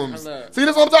costumes. See,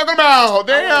 that's what I'm talking about.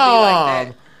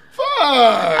 Damn. Fuck.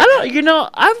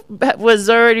 I was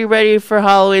already ready for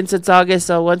Halloween since August,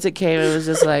 so once it came, it was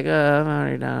just like, I'm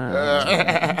already done.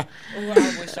 I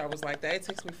wish I was like that. It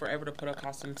takes me forever to put a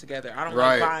costume together. I don't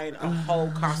like buying a whole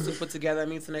costume put together. That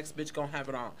means the next bitch gonna have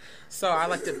it on. So I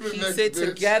like to piece it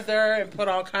together and put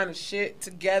all kind of shit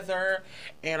together.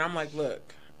 And I'm like,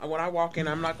 look, when I walk in,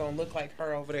 I'm not gonna look like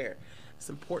her over there. It's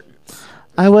important.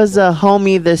 I was a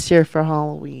homie this year for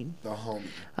Halloween. The homie.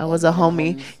 I was a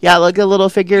homie. Yeah, like a little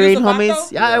figurine homies.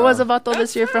 Vato? Yeah, I was a vato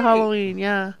this year for Halloween.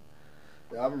 Yeah.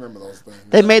 Yeah, I remember those things.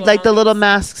 They made like the little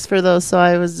masks for those, so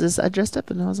I dressed up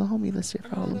and I was a homie this year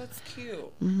for Halloween. That's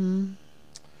cute. Mm-hmm.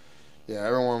 Yeah,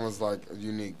 everyone was like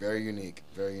unique, very unique,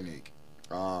 very unique.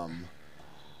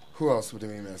 Who else did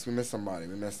we miss? We missed somebody.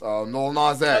 We missed Lil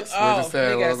Nas X. We just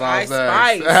said Lil Nas X.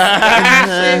 That shit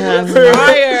was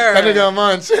fire. That nigga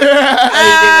munch.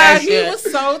 He was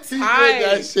so tight. He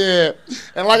did that shit.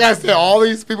 And like I said, all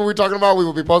these people we're talking about, we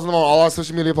will be posting them on all our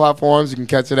social media platforms. You can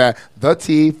catch it at The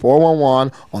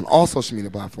T411 on all social media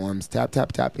platforms. Tap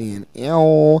in.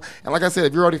 And like I said,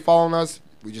 if you're already following us,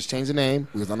 we just changed the name.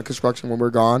 We was under construction when we were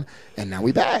gone, and now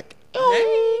we back.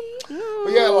 Hey.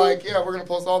 But we're gonna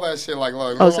post all that shit. Like,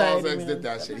 look, Lil Nas X did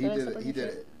that shit. He did it.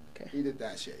 Okay. He did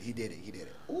that shit. He did it.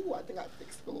 Ooh, I think I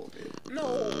fixed it a little bit.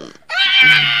 No.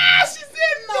 She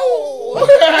said no.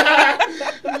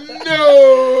 No,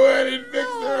 I didn't fix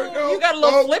her. No. You got a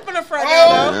little flip in the front.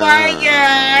 Oh my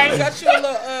god. You got you a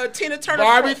little Tina Turner.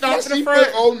 Barbie thought she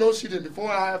fit. Oh no, she didn't.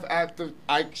 Before I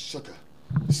shook her.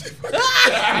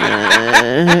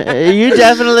 You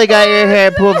definitely got your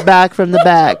hair pulled back from the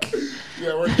back.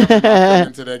 Yeah, we're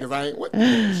definitely today because I ain't with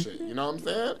this shit. You know what I'm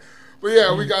saying? But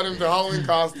yeah, we got into Halloween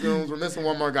costumes. We're missing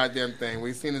one more goddamn thing.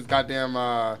 We seen this goddamn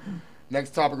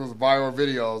next topic was viral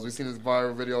videos. We seen this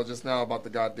viral video just now about the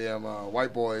goddamn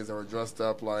white boys that were dressed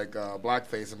up like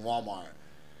blackface in Walmart.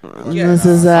 This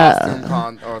is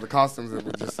the costumes that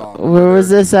we just saw. Where was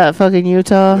this at? Fucking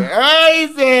Utah? He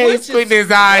said, he's squinting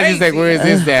his eyes. He's like, where is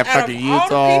this at? Fucking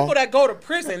Utah? All the people that go to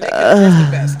prison, they get dressed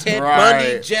the best. Ted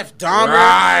Bundy, Jeff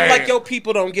Dahmer. Like, your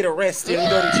people don't get arrested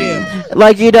and go to jail.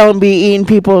 Like, you don't be eating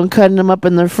people and cutting them up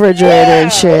in the refrigerator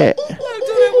and shit.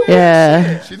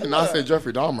 Yeah. She did not say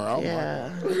Jeffrey Dahmer.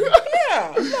 Yeah.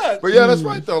 Look. But yeah, that's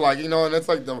right though. Like, you know, and it's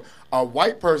like a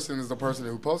white person is the person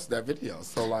who posted that video.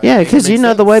 So like, yeah, because you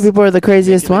know the white people are the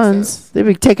craziest ones. They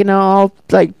be taking out all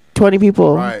like 20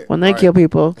 people when they kill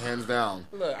people. Hands down.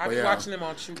 Look, I be watching them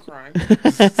on True Crime.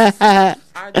 I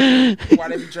do. Why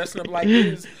they be dressing up like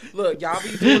this? Look, y'all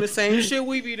be doing the same shit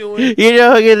we be doing. You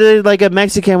know, like a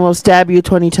Mexican will stab you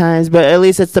 20 times, but at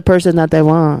least it's the person that they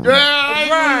want.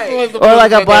 Right. Or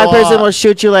like a black person will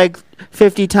shoot you like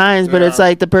 50 times, but it's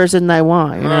like the person they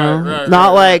want, you know?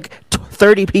 Not like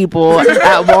 30 people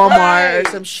at Walmart or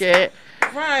some shit.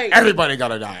 Right. Everybody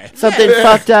gotta die. Something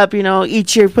fucked up, you know,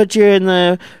 put you in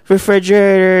the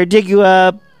refrigerator, dig you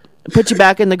up, put you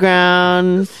back in the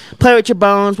ground, play with your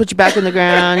bones, put you back in the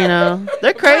ground, you know.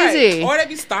 They're crazy. Or they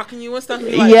be stalking you and stuff.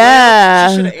 And like,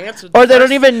 yeah. Or they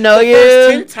don't even know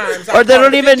you. Or they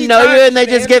don't even know you and they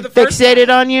just get fixated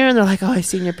on you and they're like, oh, I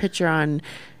seen your picture on...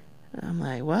 I'm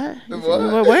like, what?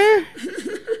 Where?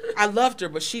 I loved her,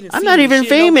 but she didn't. I'm not even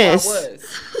famous.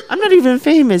 I'm not even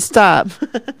famous. Stop.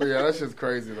 But yeah, that's just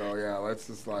crazy though. Yeah, that's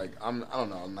just like I don't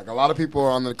know. Like a lot of people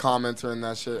are on the comments or in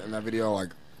that shit in that video,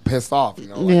 like pissed off. You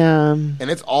know. Like, yeah. And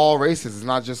it's all races. It's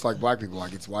not just like black people.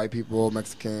 Like it's white people,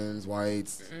 Mexicans,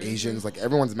 whites, Asians. Like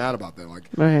everyone's mad about that.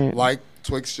 Like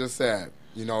Twix just said.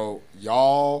 You know,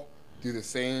 y'all do the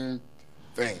same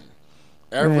thing.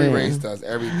 Every race does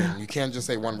everything. You can't just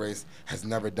say one race has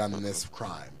never done this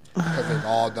crime because they've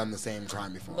all done the same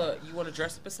crime before. Look, you want to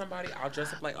dress up as somebody? I'll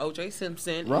dress up like O.J.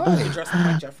 Simpson. Right. You can dress up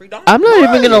like Jeffrey Dahmer. I'm not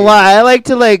even gonna lie. I like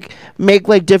to like make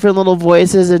like different little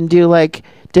voices and do like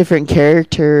different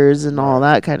characters and all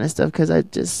that kind of stuff because I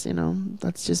just, you know,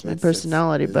 that's just my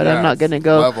personality. But I'm not gonna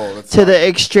go to the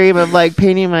extreme of like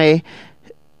painting my,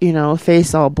 you know,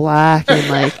 face all black and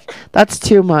like that's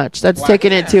too much. That's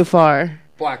taking it too far.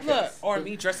 Look, or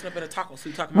me dressing up in a taco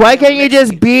suit. Why can't you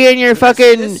just be in your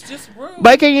fucking?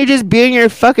 Why can't you just be in your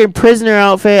fucking prisoner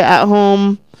outfit at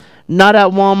home, not at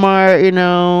Walmart? You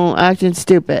know, acting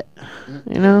stupid.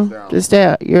 You know, just stay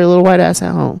out. You're a little white ass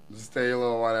at home. Just stay your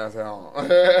little white ass at home.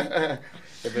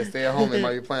 If they stay at home, they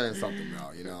might be planning something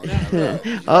though. You know.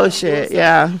 Oh shit!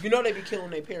 Yeah. You know they be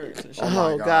killing their parents and shit.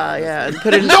 Oh god, yeah.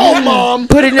 Putting mom.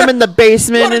 Putting them in the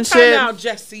basement and shit. Now,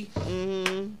 Jesse.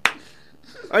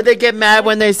 Or they get mad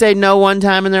when they say no one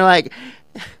time and they're like,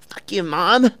 fuck you,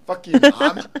 mom. Fuck you,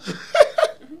 mom.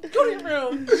 Go to your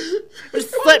room.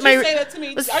 Slit my wrists.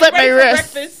 Slit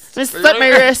my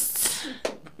wrists.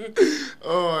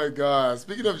 Oh my god.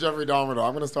 Speaking of Jeffrey Dahmer though,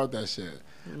 I'm gonna start that shit.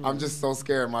 I'm just so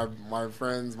scared. My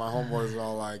friends, my homeboys are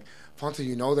all like, Fonta,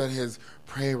 you know that his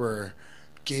prey were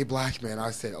gay black men.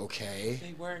 I said, okay.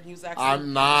 They weren't. He was actually,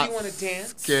 I'm not do you want to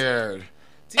dance? Scared.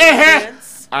 Do you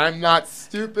dance? I'm not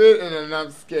stupid and I'm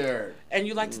not scared. And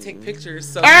you like to take pictures,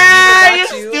 so you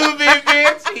stupid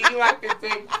bitch. You like to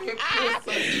take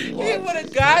pictures. He would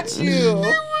have got you.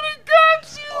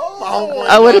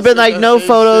 I would have been like, no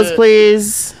photos, shit.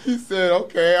 Please. He said,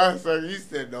 okay. I said, he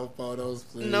said, no photos,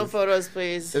 please. No photos,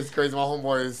 please. It's crazy. My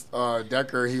homeboy,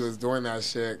 Decker, he was doing that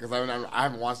shit because I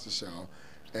haven't watched the show.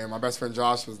 And my best friend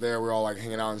Josh was there. We were all like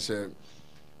hanging out and shit.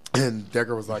 And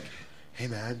Decker was like, hey,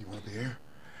 man, you want a beer?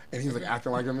 And he was like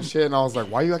acting like him and shit. And I was like,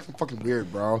 why are you acting fucking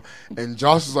weird, bro? And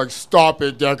Josh was like, stop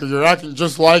it, Decker. You're acting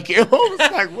just like him. I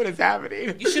was like, what is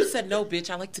happening? You should have said, no, bitch.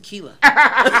 I like tequila.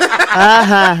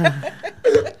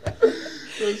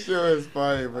 This shit was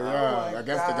funny, but yeah, I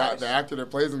guess the actor that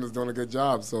plays him is doing a good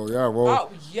job. So yeah,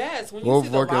 yes, when you see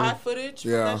the live footage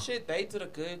from that shit, they did a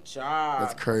good job.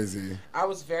 That's crazy. I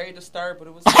was very disturbed, but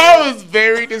it was. I was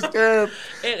very disturbed.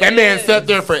 That man sat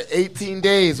there for 18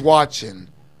 days watching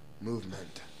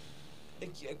movement,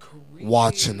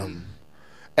 watching them.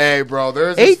 Hey, bro,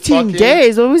 there's 18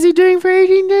 days. What was he doing for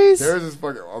 18 days? There's this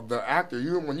fucking the actor.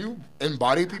 When you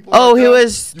embody people. Oh, he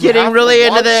was getting really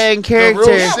into the character.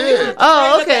 Shit.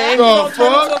 Oh, okay.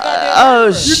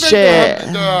 Oh shit.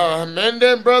 The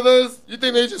Mendon brothers. You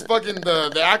think they just fucking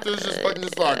the actors just fucking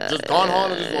just gone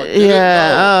home and just like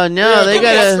yeah. Oh no, they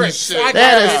had to study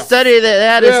that. They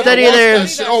had to study their.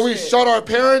 Oh, we shot our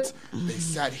parents. They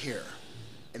sat here.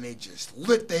 And they just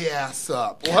lit their ass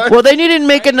up. What? Well, they needed to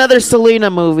make another Selena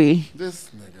movie.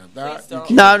 This nigga,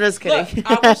 no, I'm just kidding.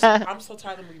 Look, I'm so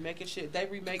tired of remaking shit. They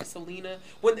remake Selena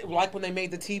when they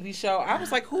made the TV show. I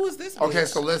was like, who is this? Okay,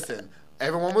 so listen,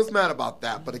 everyone was mad about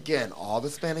that, but again, all the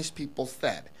Spanish people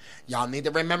said, y'all need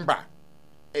to remember,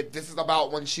 this is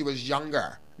about when she was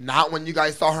younger, not when you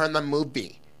guys saw her in the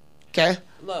movie. Okay.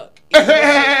 Look,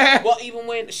 even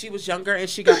when she was younger and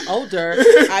she got older,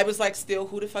 I was like, still,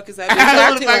 who the fuck is that?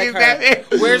 Acting like her?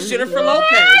 Where's Jennifer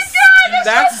Lopez?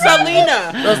 That's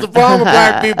Selena. That's the problem with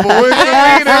black people. Where's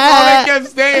Selena? That's all they kept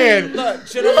saying. Look,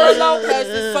 Jennifer Lopez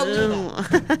is Selena.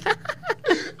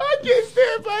 I can't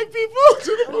stand black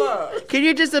people. Look. Can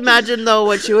you just imagine though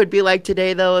what she would be like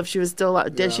today though if she was still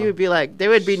alive? Yeah. She would be like, there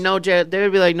would be no Jello. There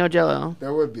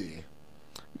would be.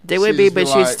 They would be, but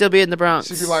she'd still be in the Bronx.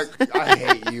 She'd be like, I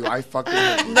hate you. I fucking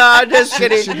hate you. No, I'm just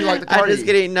kidding. She'd be like the Cardi. I'm just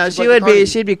kidding. No, she would be.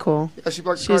 She'd be cool. Yeah, she'd be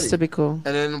like the She'd still be cool. And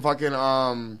then fucking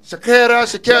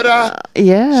Shakira.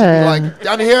 Yeah. She'd be like,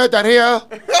 down here.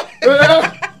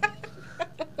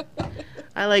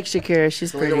 I like Shakira. She's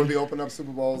Selena pretty. would be opening up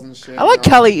Super Bowls and shit. I like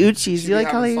Kali Uchis. You like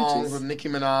Kali songs Uchis? with Nicki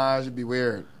Minaj. It'd be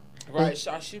weird. Right,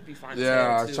 I should be fine.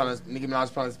 Yeah, Nicki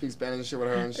Minaj probably speak Spanish and shit with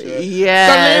her and shit.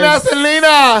 Yeah.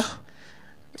 Selena.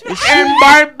 And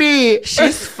Barbie.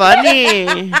 She's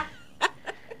funny.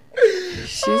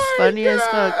 She's funny as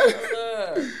fuck.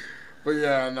 But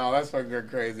yeah, no, that's fucking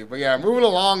crazy. But yeah, moving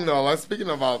along though, let's speaking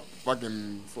about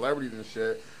fucking celebrities and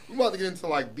shit. We're about to get into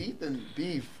like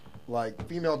beef, like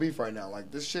female beef right now.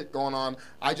 Like this shit going on.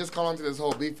 I just caught on to this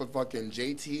whole beef with fucking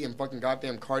JT and fucking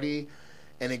goddamn Cardi.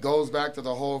 And it goes back to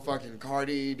the whole fucking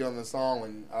Cardi doing the song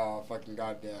when fucking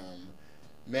goddamn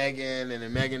Megan, and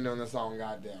then Megan doing the song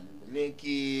goddamn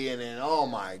Nicki, and then oh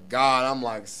my god, I'm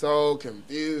like so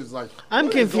confused. Like I'm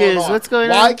confused. What's going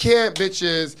on? Why can't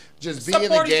bitches just be in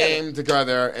the game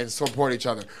together and support each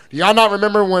other? Do y'all not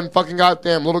remember when fucking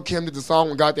goddamn Little Kim did the song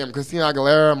with goddamn Christina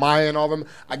Aguilera, Maya, and all them?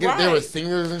 I get they were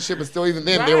singers and shit, but still, even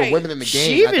then, they were women in the game.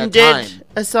 She even did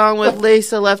a song with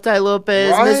Lisa Left Eye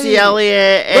Lopez, Missy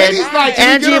Elliott, and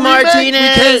Angie Martinez. We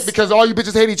can't because all you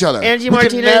bitches hate each other. Angie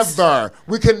Martinez.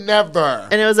 We could never.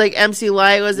 And it was like MC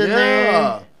Lyte was in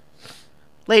there.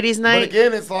 Ladies' night. But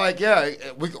again, it's like, yeah,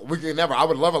 we could never. I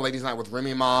would love a ladies' night with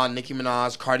Remy Ma, Nicki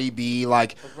Minaj, Cardi B,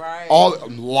 like all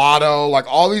Lotto, like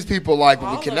all these people. Like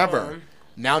we can never.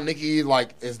 Now Nicki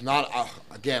like is not.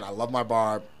 Again, I love my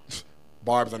Barbs.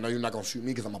 I know you're not gonna shoot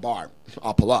me because I'm a Barb.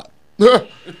 I'll pull up. But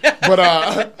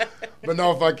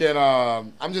no, fucking.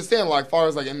 I'm just saying, like, far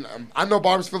as like, I know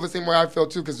Barb's feel the same way I feel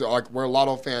too, because like we're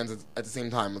Lotto fans at the same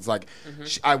time. It's like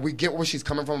we get where she's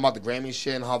coming from about the Grammy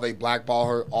shit and how they blackball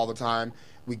her all the time.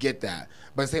 We get that,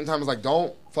 but at the same time, it's like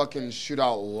don't fucking shoot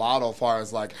out Lotto. Far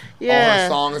as like all her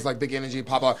songs, like Big Energy,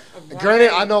 pop up.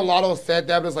 Granted, I know Lotto said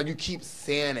that, but it's like you keep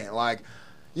saying it, like.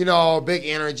 You know, big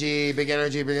energy.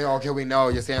 Okay, we know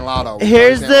you're saying Lotto.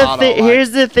 Here's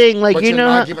the thing, like but you know,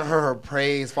 you're not giving her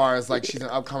praise as far as like she's an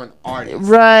upcoming artist,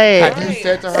 right? Have you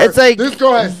said to her? It's like this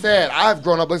girl has said, I've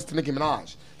grown up listening to Nicki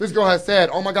Minaj. This girl has said,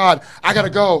 oh my god, I gotta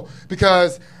go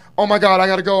because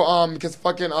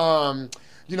fucking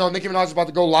you know, Nicki Minaj is about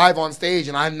to go live on stage,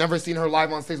 and I've never seen her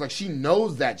live on stage. Like she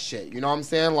knows that shit. You know what I'm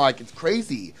saying? Like it's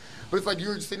crazy, but it's like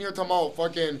you're sitting here talking about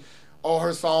fucking. Oh,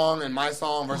 her song and my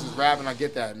song versus rap, and I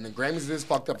get that. And the Grammys is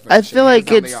fucked up for that I feel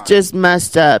like it's just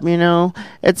messed up, you know?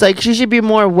 It's like she should be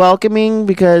more welcoming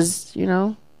because, you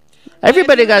know,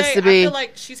 everybody got to be. I feel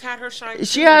like she's had her shine.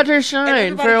 She had her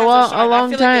shine for a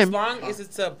long time. Like as long as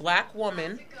it's a black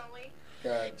woman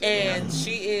and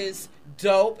she is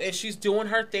dope and she's doing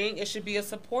her thing, it should be a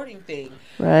supporting thing.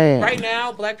 Right. Right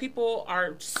now, black people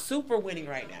are super winning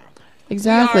right now.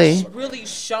 Exactly. We are really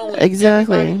showing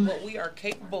exactly what we are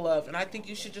capable of, and I think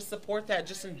you should just support that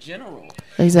just in general.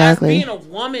 Exactly. As being a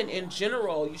woman in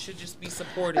general, you should just be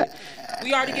supported.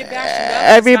 We already get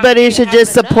bashed. Everybody should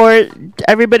just support.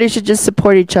 Everybody should just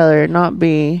support each other, not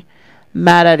be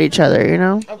mad at each other. You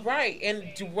know. Right, and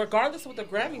regardless of what the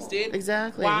Grammys did,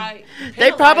 exactly. Why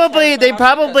They probably.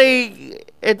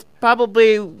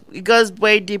 It goes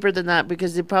way deeper than that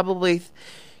because they probably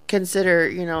consider,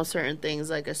 you know, certain things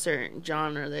like a certain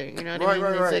genre there, you know what I mean?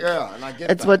 Right, like, yeah, and I get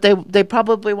it's that. what they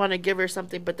probably want to give her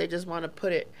something, but they just want to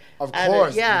put it. Of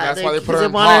course, that's why they put her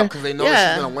in pop, because they know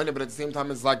she's gonna win it. But at the same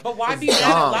time, it's like, but why be mad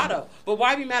at Lotto? But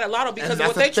why be mad at Lotto because of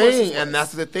what they chose? And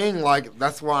that's the thing. Like,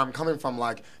 that's where I'm coming from.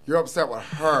 Like, you're upset with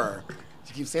her.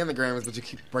 You keep saying the Grammys, but you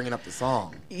keep bringing up the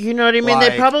song. You know what I mean?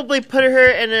 Like, they probably put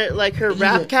her in her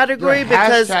rap category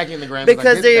because the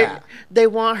Grammys, they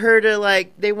want her to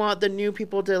they want the new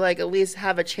people to at least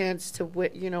have a chance to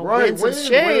win, win some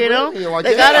shit. You know, like,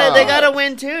 they gotta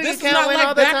win too. This you can't win all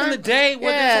the back time. in the day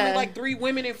where there's only 3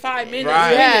 women in 5 minutes.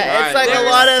 Right. Yeah, it's like there a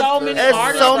lot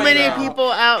of so many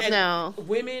people out now.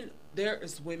 There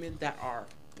is women that are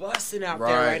busting out there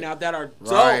right now that are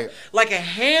dope, like a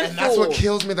handful. And that's what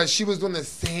kills me, that she was doing the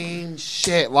same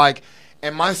shit. Like,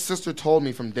 and my sister told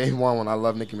me from day one when I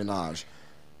loved Nicki Minaj,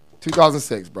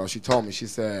 2006, bro. She told me, she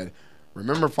said,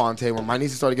 remember, Fonte, when my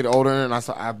nieces started getting older and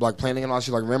I like playing and all,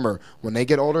 she's like, remember, when they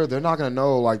get older, they're not gonna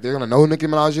know, they're gonna know who Nicki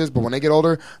Minaj is, but when they get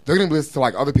older, they're gonna listen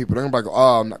to other people. They're gonna be like,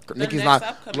 oh, Nicki's not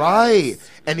right.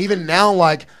 And even now,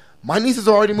 my nieces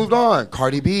are already moved on.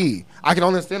 Cardi B. I can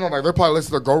understand them. They're probably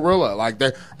listening to Gorilla.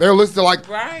 They're listening to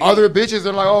other bitches.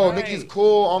 They're like, oh, Nicki's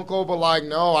cool, uncle, but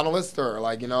no, I don't listen to her.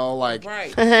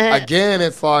 Again,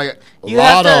 it's like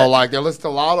Lotto. They're listening to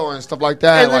Lotto and stuff like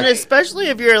that. And then especially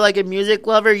if you're a music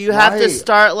lover, you have to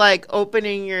start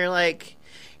opening your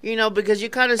because you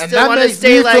kind of still want to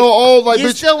stay you old,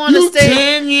 you still want to stay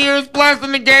 10 years plus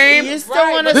in the game. You still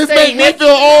want to this stay. Make me feel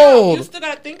old. You still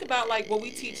got to think about what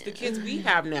we teach the kids we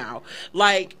have now.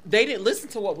 They didn't listen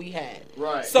to what we had,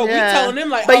 right? So we telling them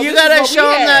but you gotta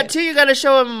show them that too. You gotta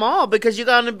show them all because you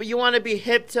want to be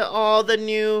hip to all the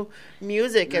new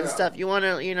music and stuff. You want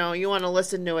to you want to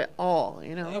listen to it all.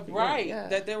 Right? Yeah.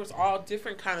 That there was all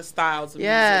different kind of styles of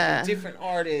music, and different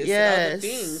artists, and other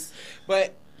things,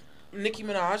 but. Nicki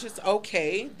Minaj, it's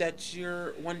okay that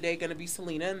you're one day going to be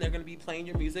Selena and they're going to be playing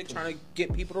your music trying to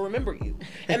get people to remember you.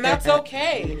 And that's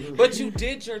okay. But you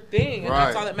did your thing, and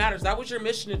that's all that matters. That was your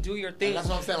mission, to do your thing. And that's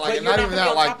what I'm saying. But you're not not even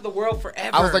that, that. On top of the world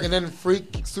forever. I was and then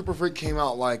Super Freak came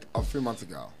out a few months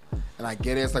ago. And I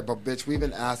get it. It's but bitch, we've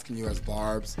been asking you as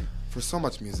Barb's for so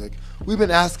much music. We've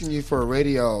been asking you for a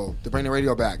radio, to bring the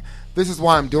radio back. This is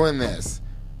why I'm doing this.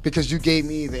 Because you gave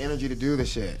me the energy to do this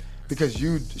shit. Because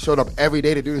you showed up every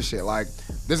day to do this shit.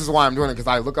 This is why I'm doing it, because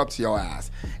I look up to your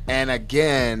ass. And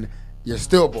again, you're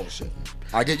still bullshit.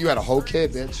 I get you had a whole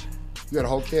kid, bitch. You had a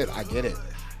whole kid. I get it.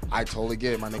 I totally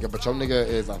get it, my nigga. But your nigga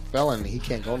is a felon and he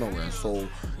can't go nowhere. So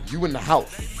you in the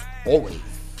house, always.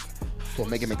 So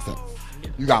make it make sense.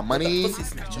 You got money.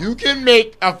 You can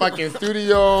make a fucking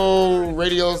studio,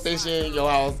 radio station in your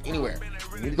house, anywhere.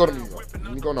 You need to go to New York. You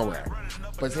need to go nowhere.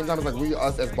 But at the same time, it's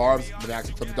us as Barb's been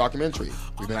asking for the documentary.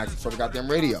 We've been asking for the goddamn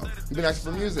radio. We've been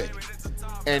asking for music.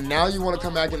 And now you want to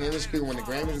come back in the industry when the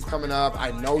Grammys is coming up. I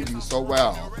know you so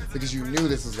well because you knew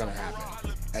this was going to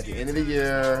happen. At the end of the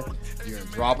year, you're going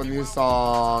to drop a new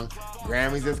song.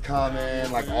 Grammys is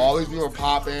coming. All these people are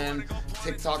popping.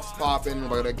 TikTok's popping.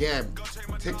 But again,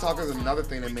 TikTok is another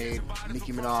thing that made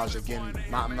Nicki Minaj, again,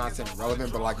 I'm not saying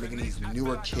relevant, but making these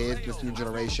newer kids, this new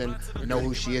generation, know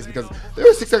who she is. Because there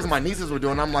were 6 seconds my nieces were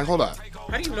doing. I'm like, hold up.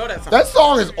 How do you know that song? That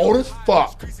song is old as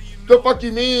fuck. The fuck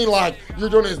you mean? You're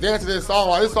doing this dance to this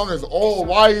song. This song is old.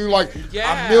 Why are you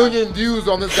a million views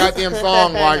on this goddamn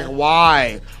song?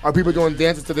 Why are people doing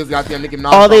dances to this goddamn Nicki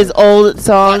Minaj all song? These old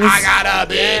songs. I got a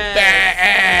big fat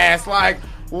ass.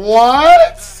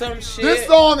 What? Some shit. This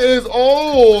song is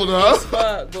old.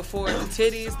 Before the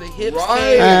titties, the hips.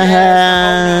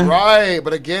 Right. Right.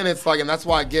 But again, it's and that's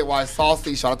why I get why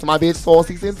Saucy, shout out to my bitch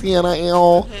Saucy Santana,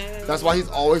 that's why he's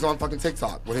always on fucking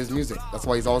TikTok with his music. That's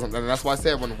why he's always on. And that's why I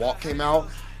said when Walk came out,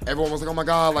 everyone was like, oh my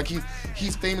God,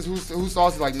 he's famous. Who's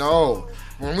Saucy? No.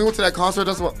 When we went to that concert,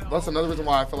 that's another reason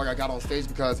why I feel like I got on stage,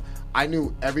 because I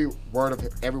knew every word of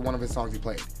every one of his songs he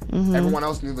played. Mm-hmm. Everyone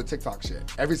else knew the TikTok shit.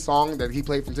 Every song that he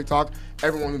played from TikTok,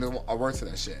 everyone knew the words to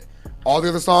that shit. All the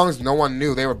other songs, no one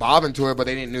knew. They were bobbing to it, but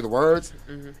they didn't know the words.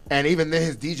 Mm-hmm. And even then,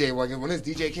 his DJ, when his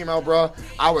DJ came out, bro,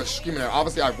 I was screaming.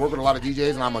 Obviously, I've worked with a lot of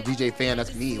DJs, and I'm a DJ fan.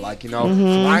 That's me, Mm-hmm. So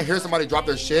when I hear somebody drop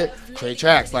their shit, Trey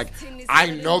Tracks, I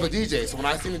know the DJ. So when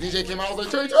I seen the DJ came out, I was like,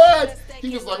 Trey Tracks! he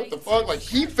was like, what the fuck? Like,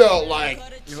 he felt like,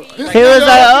 this he was like,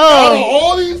 out of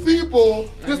all these people,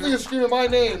 this nigga screaming my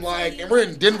name, like, and we're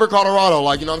in Denver, Colorado,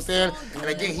 like, you know what I'm saying? And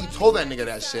again, he told that nigga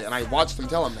that shit, and I watched him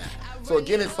tell him that. So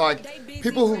again, it's like,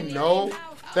 people who know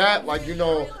that, like, you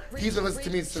know, he's been listening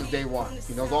to me since day one.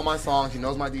 He knows all my songs. He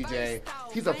knows my DJ.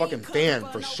 He's a fucking fan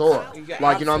for sure.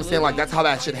 Like, you know what I'm saying? Like, that's how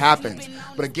that shit happens.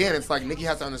 But again, it's like, Nicki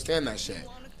has to understand that shit.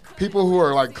 People who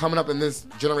are, like, coming up in this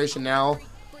generation now,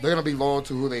 they're going to be loyal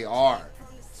to who they are.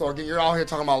 So, again, you're out here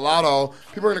talking about Lotto.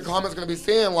 People in the comments going to be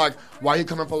saying, like, why you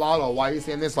coming for Lotto? Why you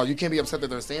saying this? Like, you can't be upset that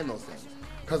they're saying those things.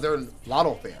 Because they're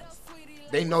Lotto fans.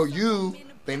 They know you.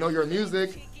 They know your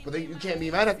music. But you can't be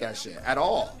mad at that shit at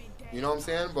all. You know what I'm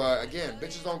saying? But again,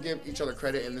 bitches don't give each other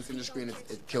credit in this industry, and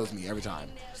it kills me every time.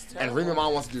 And Remy Ma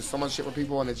wants to do so much shit for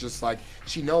people, and it's just like,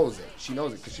 she knows it. She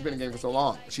knows it because she's been in the game for so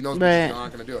long. She knows bitches are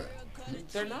not going to do it.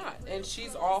 They're not. And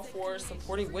she's all for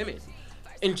supporting women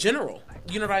in general.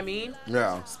 You know what I mean?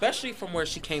 Yeah. Especially from where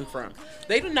she came from.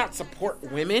 They do not support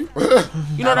women.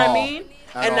 You know what I mean?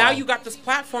 And now you got this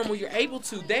platform where you're able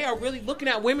to. They are really looking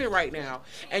at women right now.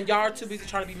 And y'all are too busy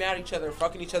trying to be mad at each other,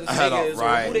 fucking each other's niggas,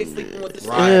 or who they sleeping with the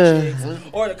side chicks,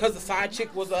 or because the side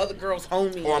chick was the other girl's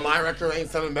homie. Or my record ain't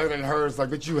selling better than hers. Like,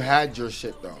 but you had your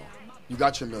shit, though. You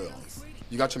got your millions.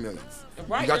 You got your millions.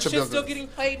 Right, you got your your shit's still getting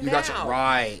played you now. Got your,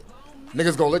 right.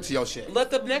 Niggas gonna lick to your shit.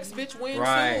 Let the next bitch win,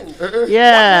 right. too.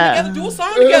 Yeah. Together, do a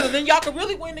song together, then y'all can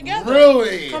really win together.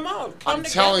 Really? Come on, I'm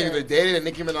telling you, the day that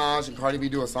Nicki Minaj and Cardi B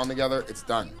do a song together, it's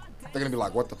done. They're gonna be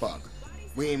like, what the fuck?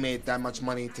 We ain't made that much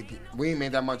money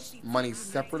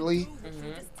separately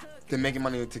than making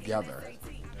money together.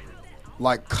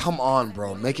 Like, come on,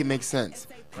 bro. Make it make sense.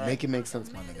 Right. Make it make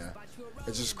sense, my nigga.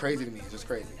 It's just crazy to me. It's just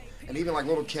crazy. And even like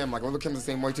Little Kim's the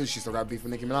same way too. She still got beef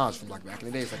with Nicki Minaj from like back in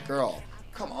the day. It's like, girl,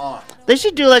 come on. They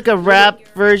should do like a rap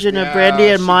version of Brandy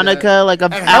and Monica, like a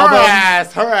album.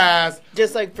 Her ass.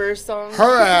 Just like first song.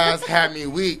 Her ass had me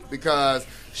weak because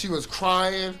she was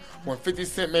crying when 50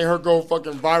 Cent made her go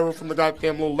fucking viral from the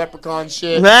goddamn little leprechaun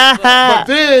shit. But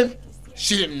then,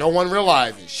 no one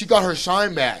realized it. She got her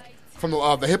shine back from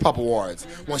the Hip Hop Awards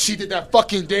when she did that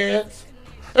fucking dance.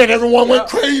 And everyone went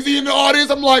crazy in the audience.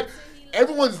 I'm like,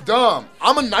 everyone's dumb.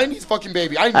 I'm a 90s fucking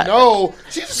baby. I know.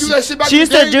 She used to do that shit back in the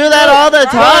day. She used to do that all the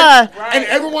time. Right. And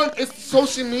everyone, it's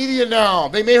social media now.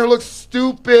 They made her look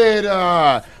stupid.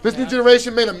 This new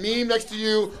generation made a meme next to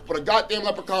you with a goddamn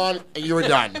leprechaun, and you were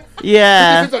done.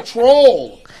 Yeah. This is a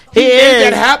troll. He is.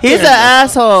 That happen. He's an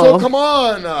asshole. So come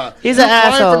on. He's an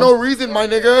asshole. For no reason, my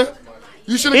nigga.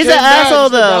 You should have He's came an back. asshole,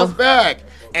 though. Bounce back.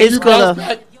 And you bounced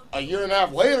back a year and a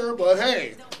half later, but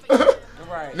hey.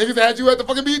 Right. Niggas had you at the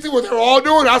fucking BET, what they were all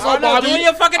doing. I saw Bobby. Doing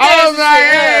your fucking dance.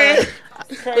 I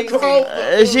was like,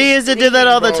 hey. She used to do that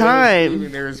all the time.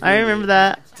 I remember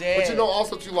that. But you know,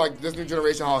 also too, like this new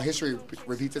generation, how history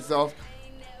repeats itself.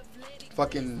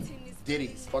 Fucking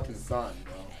Diddy's fucking son,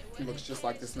 bro. He looks just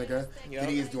like this nigga. Yep.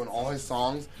 Diddy is doing all his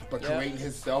songs, but creating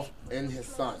himself in his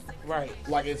son. Right.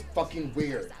 Like, it's fucking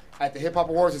weird. At the Hip Hop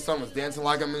Awards, his son was dancing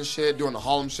like him and shit, doing the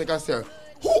Harlem Shake. I said,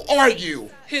 who are you?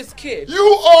 His kid. You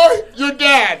are your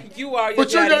dad. You are your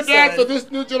But you're your dad for this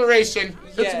new generation.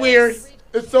 It's weird.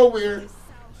 It's so weird.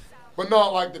 But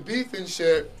no, like the beef and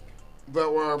shit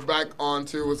that we're back on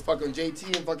to was fucking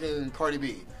JT and fucking Cardi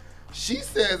B. She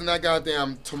says in that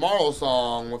goddamn Tomorrow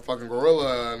song with fucking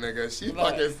Gorilla, nigga, she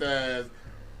fucking says,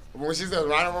 when she says,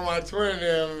 right over my twin,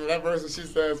 and that verse when she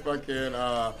says fucking,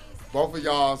 both of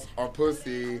y'all are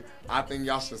pussy. I think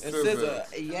y'all should scissor.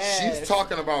 Yes. She's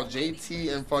talking about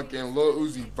JT and fucking Lil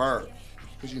Uzi Vert.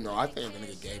 Because, you know, I think the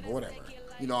nigga gay, but whatever.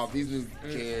 You know, these new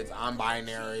kids, I'm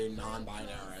binary, non-binary,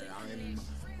 I'm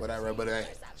whatever. But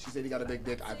she said he got a big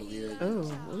dick. I believe it.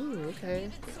 Ooh, okay.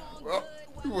 Well,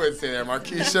 you wouldn't say that,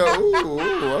 Marquisha. Ooh,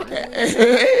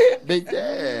 okay. Big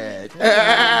dick.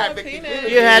 Big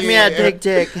dick. You had me at big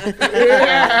dick. Big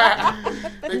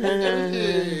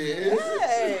dick.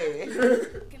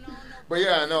 But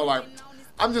yeah, no, like,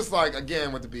 I'm just like,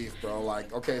 again, with the beef, bro.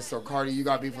 Like, okay, so Cardi, you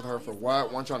got beef with her for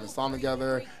what? Weren't you on the song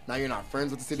together? Now you're not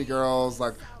friends with the City Girls.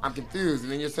 Like, I'm confused.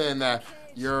 And then you're saying that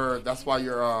that's why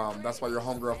your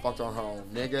homegirl fucked on her own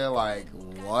nigga. Like,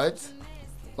 what?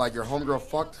 Like, your homegirl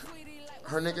fucked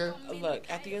her nigga? Look,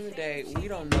 at the end of the day, we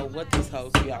don't know what these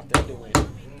hoes be out there doing.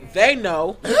 They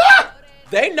know.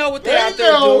 They know what they're out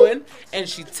there doing, and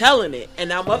she telling it. And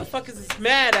now motherfuckers is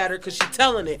mad at her because she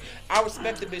telling it. I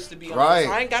respect the bitch to be honest.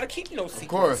 I ain't got to keep no secrets. Of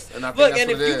course. And I think look, that's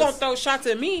and what if you going to throw shots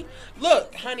at me,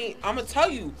 look, honey, I'm going to tell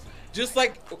you, just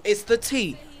like it's the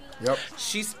tea. Yep.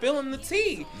 She's spilling the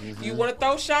tea. Mm-hmm. You want to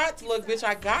throw shots? Look, bitch,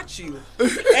 I got you.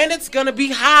 And it's going to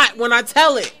be hot when I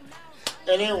tell it.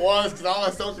 And it was, because all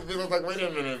that social media was like, wait a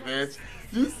minute, bitch.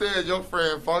 You said your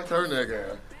friend fucked her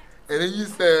nigga. And then you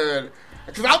said,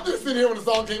 because I'm just sitting here when the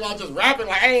song came out just rapping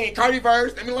like, hey, Cardi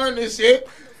verse, let me learn this shit.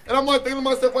 And I'm like thinking to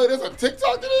myself, wait, there's a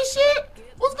TikTok to this shit?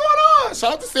 What's going on?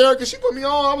 Shout out to Sarah because she put me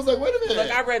on. I was like, wait a minute.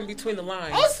 Look, I read in between the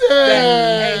lines. I said,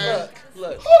 hey,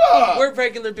 look. Hold up. We're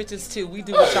regular bitches too. We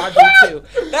do what y'all do too.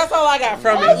 That's all I got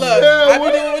from it. Look, I be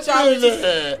doing what y'all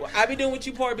bitches. I be doing what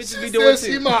you poor bitches be doing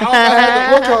too. I had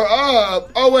to look her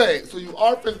up. Oh wait, so you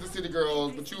are friends with the city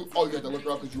girls, but you had to look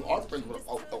her up because you are friends with her.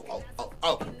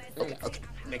 Oh. Okay.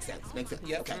 Makes sense.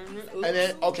 Yep. Okay.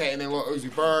 And then Lil Uzi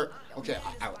Vert. Okay,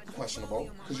 I questionable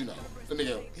because you know the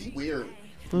nigga he weird.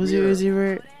 Uzi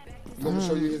Vert. You want me to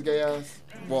show you his gay ass?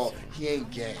 Well, he ain't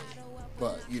gay,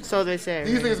 but you know. So they say.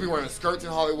 These niggas be wearing skirts in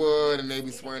Hollywood and they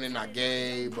be swearing they're not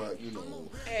gay, but you know,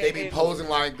 they be posing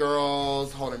like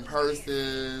girls, holding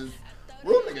purses.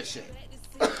 Real nigga shit.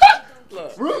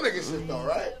 Look. Real nigga shit though,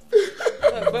 right?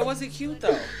 Look, but was he cute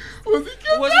though?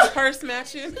 Was his purse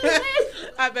matching?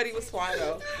 I bet he was fly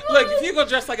though. Look, if you go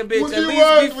dress like a bitch, at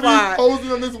least be fly.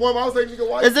 Posing on this one, I was like, nigga,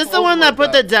 why is this the one that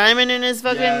put the diamond in his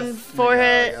fucking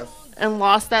forehead? Yes. And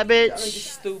lost that bitch. That nigga's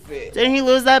stupid. Didn't he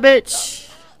lose that bitch?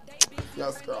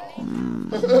 Yes, girl.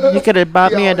 He could have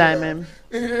bought me a diamond.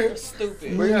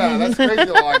 Stupid. But yeah, that's crazy.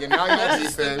 Like, now you're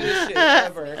beefing.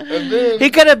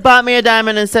 He could have bought me a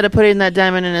diamond instead of putting that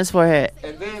diamond in his forehead.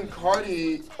 And then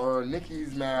Cardi or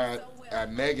Nicki's mad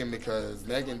at Megan because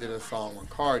Megan did a song with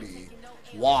Cardi,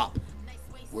 WAP,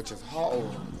 which is how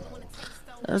old?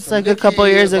 That's so like Nicki a couple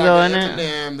years ago, like isn't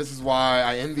it? This is why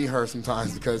I envy her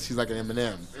sometimes because she's like an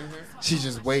Eminem. She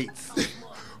just waits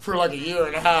for like a year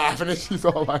and a half, and then she's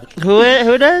all like,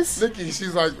 "Who does?" Nicki.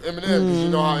 She's like Eminem because you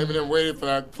know how Eminem waited for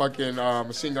that fucking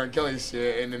Machine Gun Kelly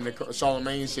shit, and then the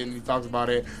Charlamagne shit, and he talks about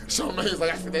it. Charlamagne's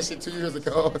like, I said that shit 2 years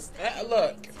ago.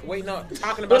 Look, wait, no,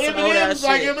 talking about some old ass shit.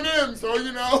 Like Eminem, so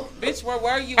you know. Bitch, where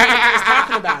were you when you was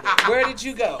talking about it? Where did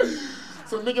you go?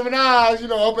 So Nicki Minaj, you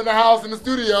know, opened the house in the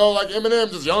studio like Eminem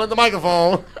just yelling at the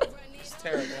microphone. It's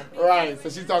terrible. Right. So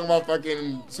she's talking about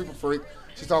fucking Super Freak.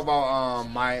 She's talking about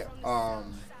my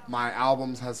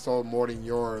albums has sold more than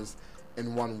yours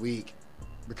in 1 week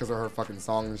because of her fucking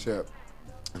songmanship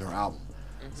and her album.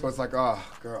 So it's like, oh,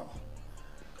 girl.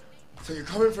 So you're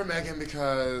coming for Megan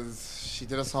because she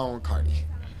did a song with Cardi.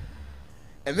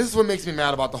 And this is what makes me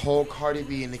mad about the whole Cardi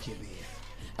B and Nicki beef.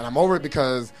 And I'm over it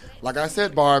because, like I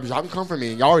said, Barb, y'all can come for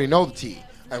me. Y'all already know the tea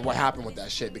and what happened with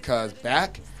that shit. Because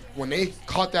back when they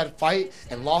caught that fight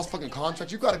and lost fucking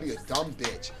contracts, you gotta be a dumb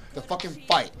bitch to fucking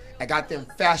fight at goddamn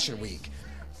Fashion Week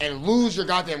and lose your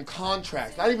goddamn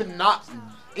contract. Not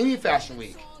any Fashion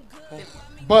Week,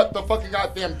 but the fucking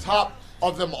goddamn top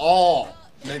of them all.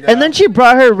 Nigga. And then she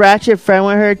brought her ratchet friend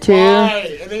with her too.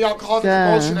 Right. And then y'all caused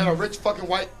commotion at a rich fucking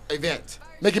white event.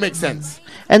 Make it make sense.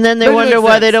 And then they wonder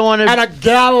why they don't want to. At a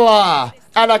gala.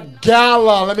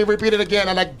 Let me repeat it again.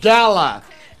 At a gala.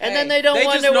 And then they don't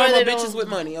wonder why they bitches with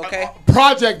money, okay?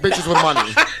 Project bitches with money.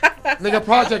 Nigga,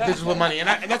 project bitches with money. And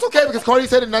that's okay because Cardi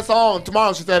said it in that song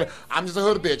tomorrow. She said, I'm just a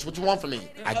hood bitch. What you want from me?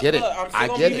 I get it. I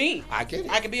get it. I get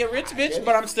it. I could be a rich bitch,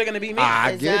 but I'm still going to be me.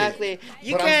 I get exactly.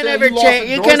 You can't ever change.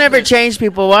 You can't ever change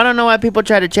people. Well, I don't know why people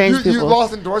try to change people. You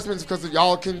lost endorsements because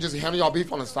y'all couldn't just handle y'all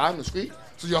beef on the side on the street.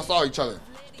 So y'all saw each other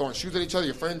throwing shoes at each other,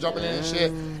 your friend jumping in and shit.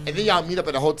 And then y'all meet up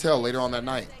at a hotel later on that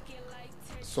night.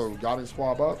 So y'all didn't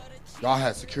swab up. Y'all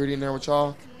had security in there with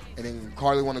y'all. And then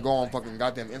Cardi want to go on fucking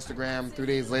goddamn Instagram 3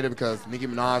 days later because Nicki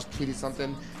Minaj tweeted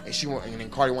something. And then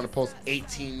Cardi want to post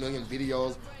 18 million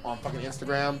videos on fucking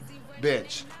Instagram.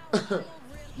 Bitch.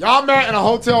 Y'all met in a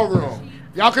hotel room.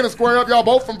 Y'all couldn't square up. Y'all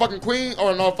both from fucking Queens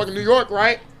or no fucking New York,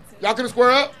 right? Y'all couldn't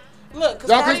square up? Look, because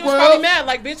Cardi was probably mad.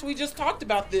 Like, bitch, we just talked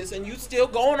about this, and you still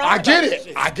going on. I get it.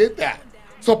 Shit. I get that.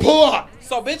 So pull up.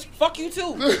 So, bitch, fuck you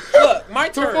too. Look, my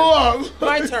turn. Pull up.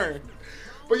 My turn.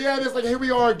 But yeah, it's like here we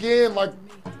are again, like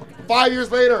 5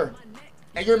 years later,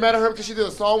 and you're mad at her because she did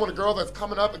a song with a girl that's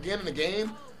coming up again in the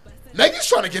game. Megan's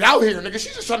trying to get out here, nigga.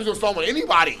 She's just trying to do a song with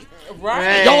anybody. Right.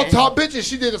 And y'all top bitches.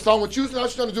 She did a song with you, so now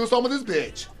she's trying to do a song with this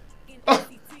bitch.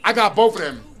 I got both of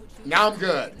them. Now I'm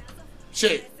good.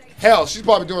 Shit. Hell, she's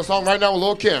probably doing a song right now with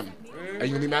Lil' Kim. Are you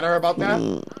gonna be mad at her about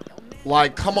that?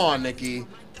 Like, come on, Nicki.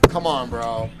 Come on,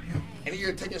 bro. And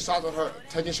you're taking shots with her.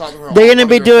 They're gonna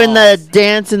be doing the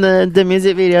dance in the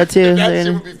music video too. That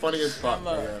shit would be funny as fuck,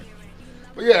 man.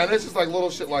 But yeah, and it's just like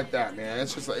little shit like that, man.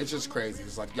 It's just crazy.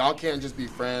 It's like y'all can't just be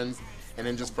friends and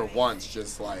then just for once,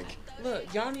 just like.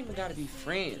 Look, y'all don't even gotta be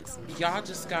friends. Y'all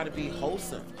just gotta be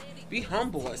wholesome. Be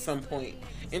humble at some point.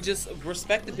 And just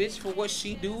respect the bitch for what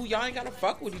she do. Y'all ain't gotta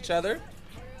fuck with each other.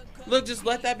 Look, just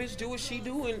let that bitch do what she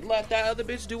do and let that other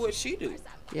bitch do what she do.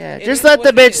 Yeah, just let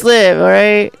the bitch live, all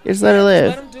right? Just let her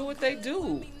live. Let them do what they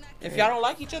do. If y'all don't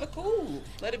like each other, cool.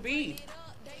 Let it be.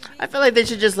 I feel like they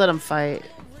should just let them fight.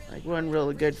 Like one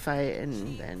really good fight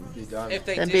and then be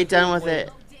done with it.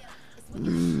 I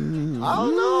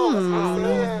don't know.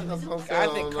 I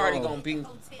think Cardi gonna be.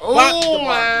 Oh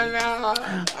my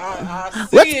God!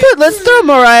 Let's throw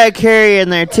Mariah Carey in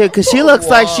there too, cause she looks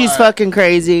like she's fucking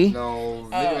crazy. No,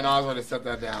 Nicki Minaj would have set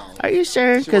that down. Are you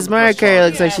sure? Because Mariah Carey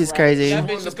looks like she's crazy. That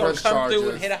bitch is gonna come through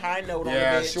and hit a high note on the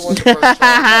bitch. She wanted to press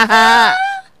charges.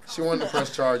 She wanted to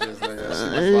press charges. Nigga. She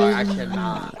was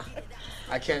like,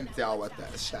 I can't deal with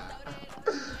that shot.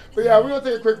 But yeah, we're gonna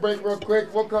take a quick break real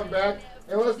quick. We'll come back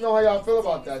and let us know how y'all feel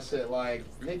about that shit. Like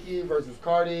Nicki versus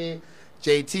Cardi,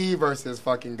 JT versus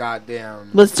fucking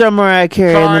goddamn. Let's throw Mariah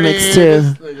Carey in the mix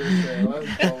too.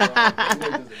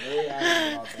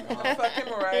 Fucking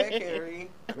Mariah Carey.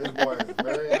 This boy is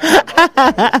very happy about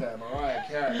that. Mariah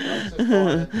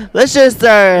Carey. Let's just throw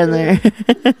her in there.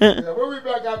 Yeah, we'll be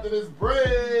back after this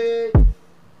break.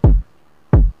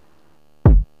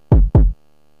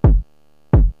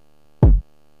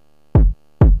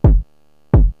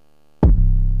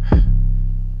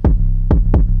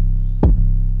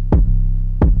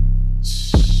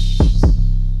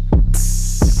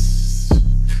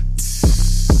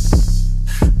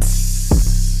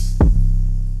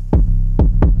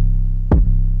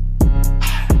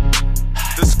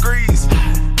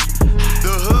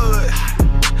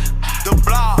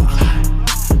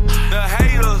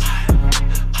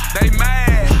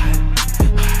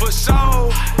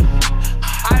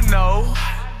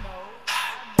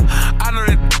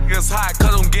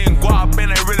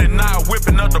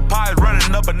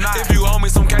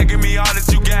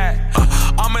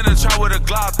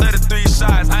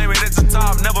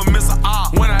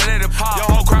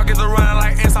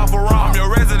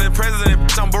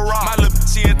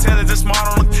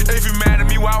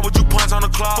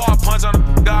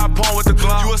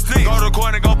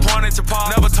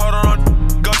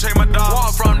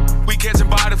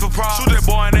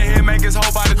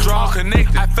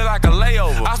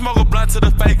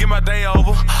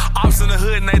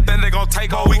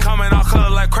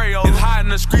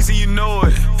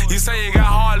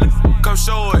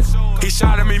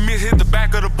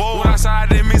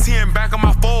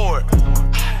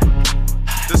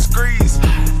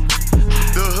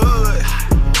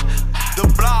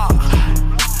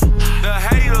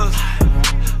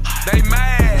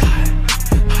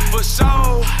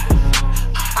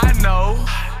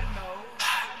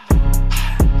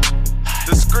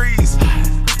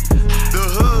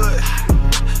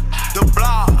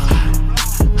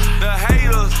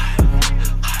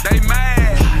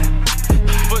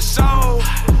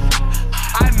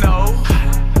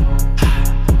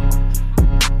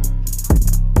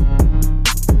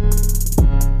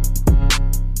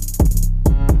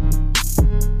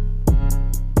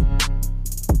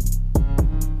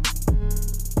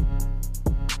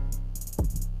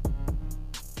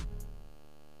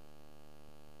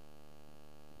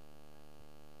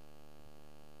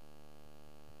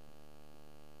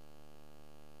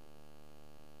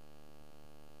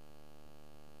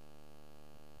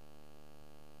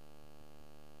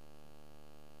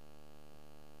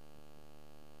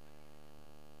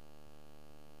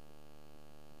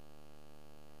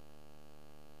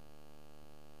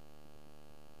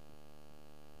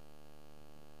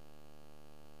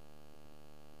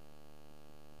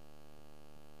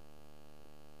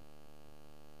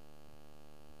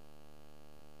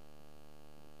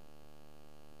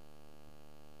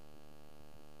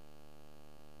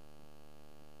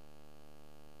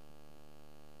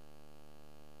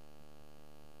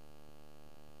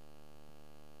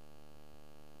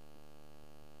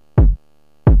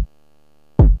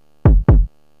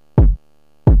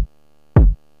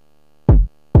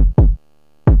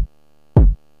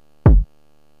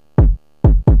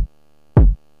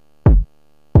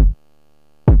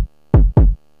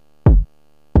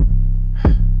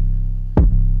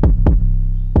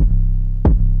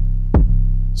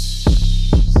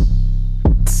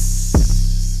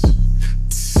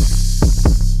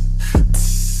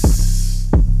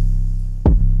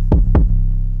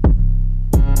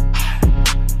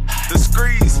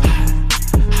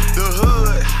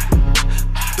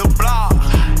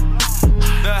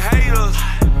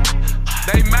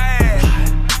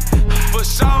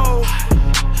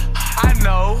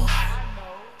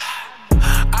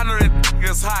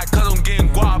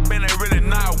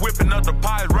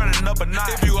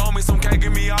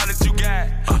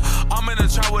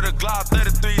 trap with a Glock,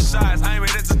 33 shots. I ain't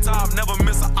made it to top, never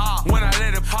miss a op. When I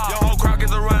let it pop, your whole crowd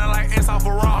gets to running like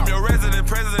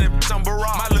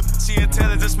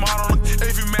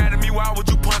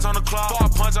clock. Throw a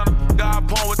punch on the guy,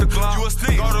 point with the glove. You a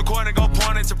sneak. Go to the court and go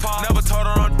point at your paw. Never told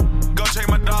her on. Go check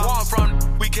my dog. Walk from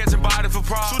we catching body for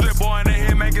pride. Shoot that boy in the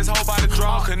head, make his whole body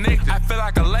draw. Connected. I feel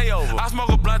like a layover. I smoke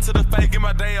a blunt to the face, get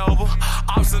my day over.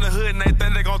 Ops in the hood and they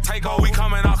think they gon' take over. We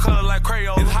coming out color like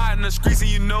Crayola. It's hot in the streets and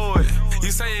you know it.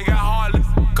 You say you got hard,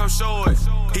 come show it.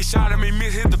 He shot at me,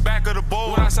 miss, hit the back of the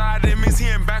board. When I shot at him, miss, he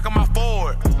in back of my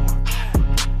forward.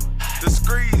 The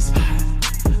streets,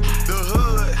 the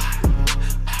hood,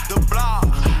 the block,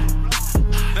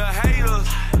 the haters,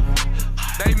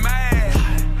 they mad.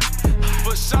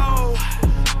 For sure,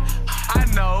 I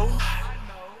know.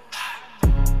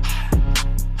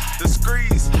 The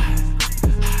streets,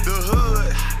 the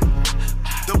hood,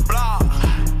 the block,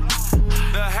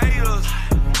 the haters,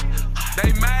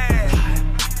 they mad.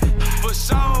 For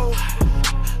sure,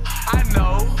 I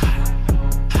know.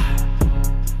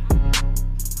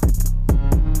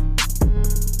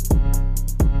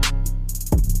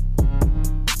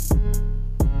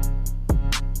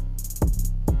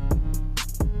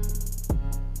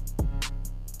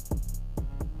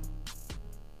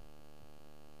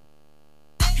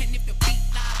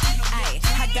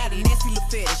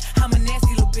 I'm a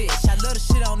nasty little bitch. I love to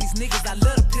shit on these niggas. I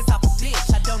love to piss off a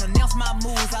bitch. I don't announce my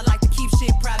moves. I like to keep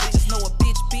shit private. Just know a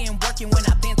bitch been working when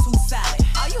I been too solid.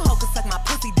 All you hoes can suck my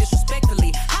pussy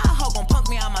disrespectfully. How a hoe gon' punk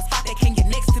me on my spot that can't get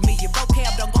next to me? Your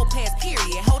vocab don't go past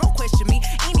period. Ho, don't question me.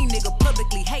 Any nigga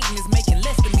publicly hating is making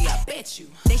less than me. I bet you.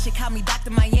 They should call me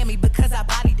Dr. Miami because I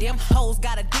body them. Hoes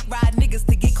gotta dick ride niggas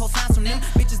to get cosigns from them.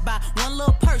 Bitches buy one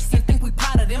little person, think we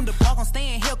proud of them. The blog gon'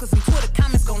 stay in hell cause some Twitter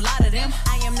comments gon' lie to them.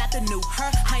 I am not the new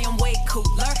her, I am way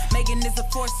cooler. Megan is a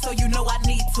force, so you know I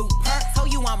need to purr.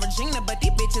 Told you I'm Regina, but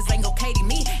these bitches ain't gon' Katie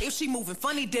me. If she moving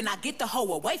funny, then I get the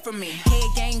hoe away from me. Head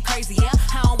game crazy, yeah.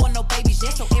 I don't want no babies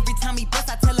yet, so every time he bust,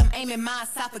 I tell him aim in my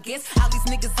esophagus. All these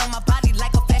niggas on my body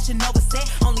like a Fashion Nova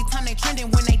set. Only time they trending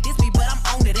when they diss me, but I'm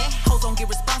on to that. Hoes don't get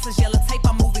responses, yellow tape,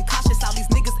 I'm moving cautious. All these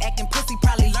niggas acting pussy,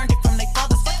 probably learned it from their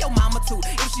fathers. Fuck your mama too.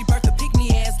 If she birthed a pick me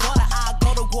ass daughter, I'll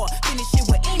go to war. Finish shit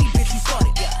with any bitch you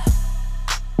started, yeah.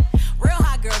 Real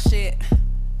hot girl shit.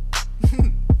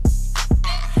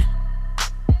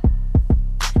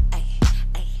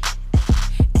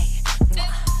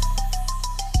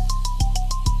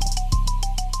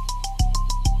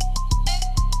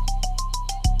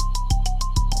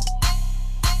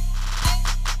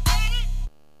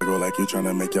 Go like you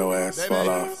tryna make your ass fall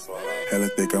off. Hella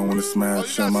thick, I wanna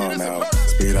smash them all now.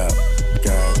 Speed up,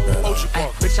 guys better.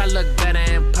 Bitch, I look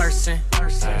better in person.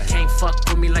 Can't fuck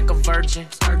with me like a virgin.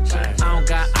 I don't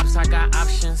got ops, I got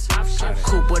options.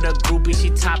 Coupe with a groupie, she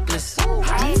topless.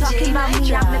 Talking about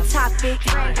me, I'm the topic.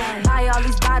 Buy all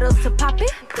these bottles to pop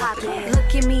it.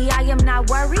 Look at me, I am not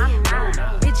worried.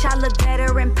 Bitch, I look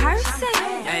better in person.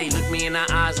 Hey, look me in the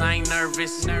eyes, I ain't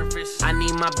nervous. I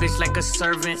need my bitch like a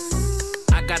servant.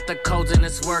 I got the codes and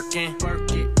it's working.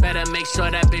 Better make sure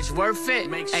that bitch worth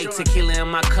it. Hey, tequila in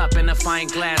my cup and a fine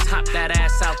glass. Hop that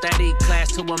ass out that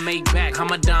E-class to a Maybach. I'm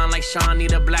a Don like Shawnee,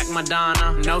 the Black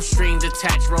Madonna. No strings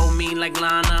attached, roll me like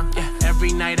Lana. Yeah,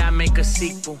 every night I make a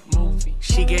sequel.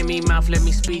 She gave me mouth, left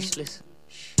me speechless.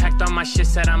 Packed all my shit,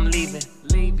 said I'm leaving.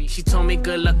 She told me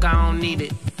good luck, I don't need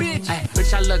it.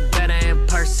 Bitch, I look better in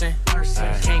person.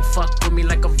 Can't fuck with me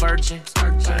like a virgin.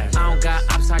 I don't got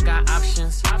ops, I got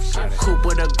options. Coupe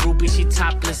with a groupie, she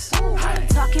topless.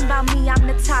 Talking about me, I'm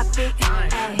the topic.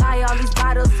 Buy all these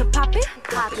bottles to pop it.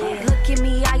 Look at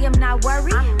me, I am not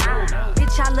worried.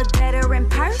 Bitch, I look better in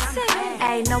person.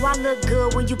 Ayy, know I look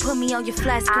good when you put me on your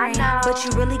flat screen, but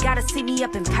you really gotta see me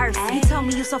up in person. He told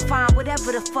me you so fine,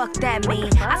 whatever the fuck that mean.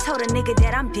 I told a nigga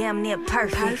that I'm damn near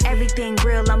perfect. Everything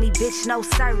real on me, bitch, no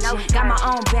searching. Got my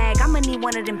own bag, I'ma need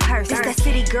one of them purses. It's that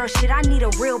city girl shit, I need a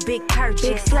real big purchase.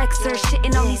 Big flexer,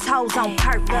 shitting on these hoes on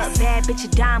purpose. Bad bitch a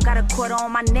dime, got a quarter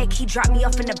on my neck. He dropped me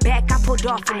off in the back, I pulled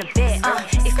off in the bed.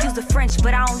 Excuse the French,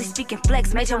 but I only speak in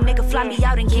flex. Made your nigga fly me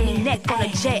out and give me neck on a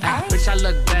jet. Bitch, I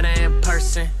look better in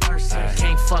person.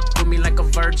 Can't fuck with me like a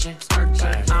virgin.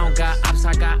 I don't got ops,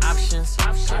 I got options.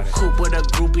 Coupe with a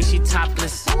groupie, she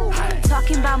topless.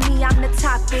 Talking about me, I'm the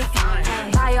topic.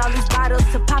 Buy all these bottles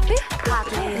to pop it.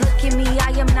 Look at me,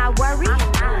 I am not worried.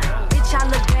 Bitch, I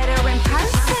look better in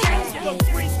person.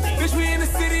 Bitch, we in the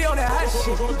city on that hot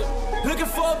shit. Looking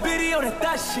for a biddy on that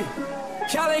thot shit.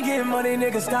 Y'all ain't getting money,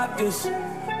 nigga, stop this.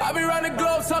 I be round the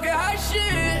globe talking hot shit.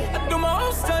 I do my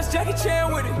own stunts, Jackie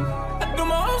Chan with it. I do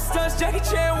my own stunts, Jackie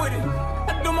Chan with it.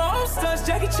 I do my own stunts,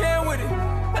 Jackie Chan with it.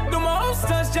 I do my own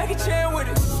stunts, Jackie Chan with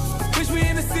it. Bitch, we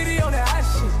in the city on that hot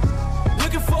shit.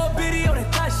 Looking for a biddy on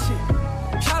that thot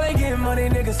shit. Y'all ain't getting money,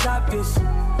 nigga, stop this.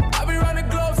 I be round the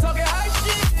globe talking hot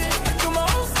shit. I do my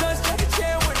own stunts, Jackie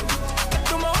Chan with it. I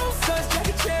do my own stunts,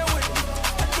 Jackie Chan with it.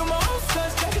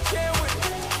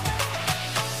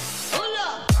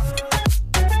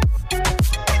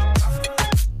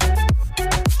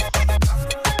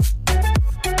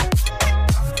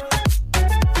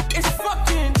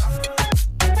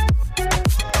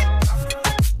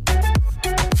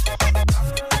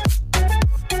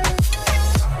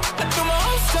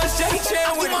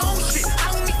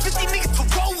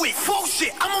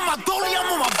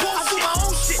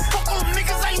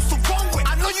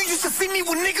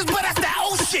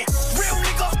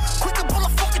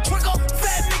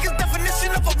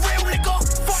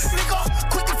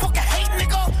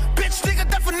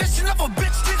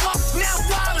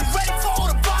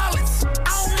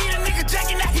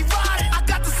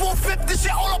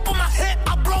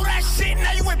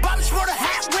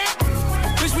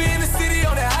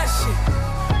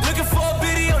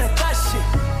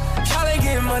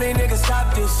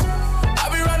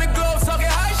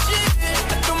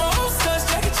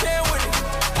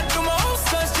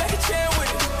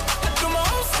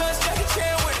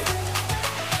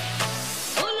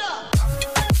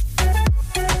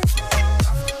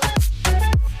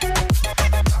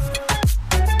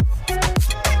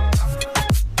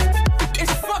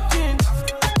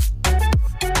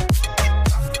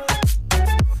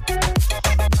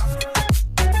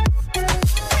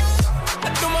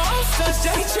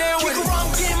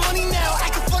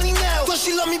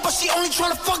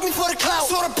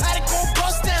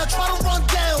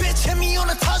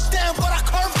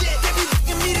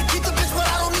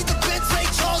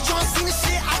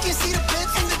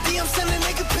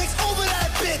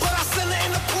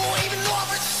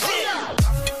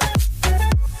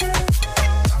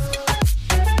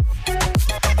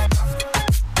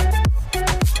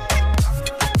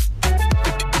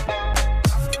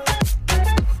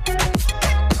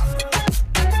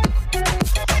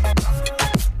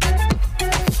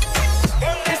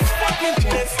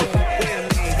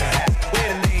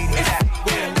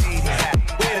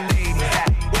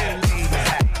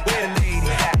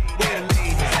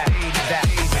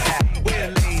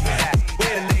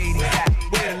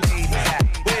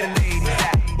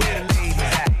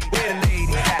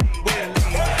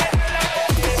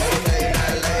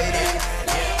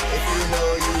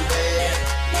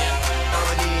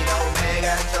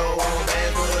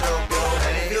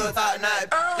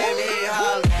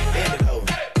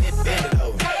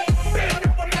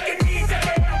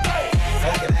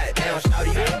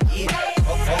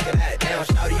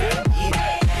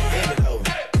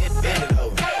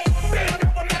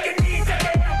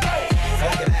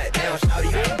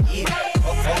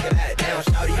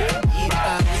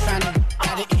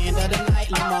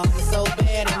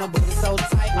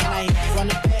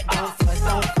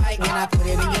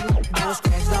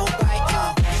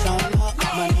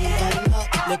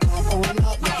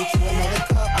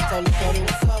 told her shorty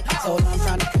what's up. Told her I'm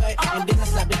trying to cut, and then I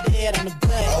slapped the dead on the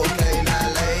butt. Okay, now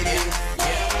ladies,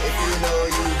 if you know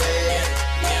you bad,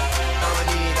 I'ma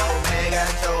need no man,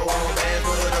 got your own band,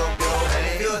 put up your hand.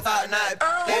 If you a top notch,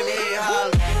 let me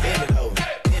holler. Bend it over,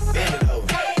 bend it over.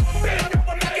 Bend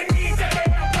over, make your knees take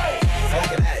it up.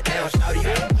 Focus that down, shout you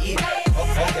can eat it.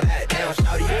 Focus that down,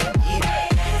 shout you can eat it.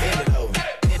 Bend it over,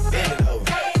 bend it over.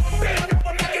 Bend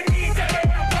over, make your knees take it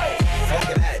up.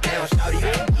 Focus that down, shout you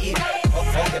can eat it.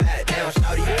 Focus that down,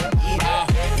 shout you can eat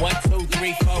it. 1, 2,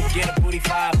 3, 4, get a booty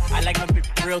 5. I like my bitch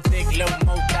real thick, little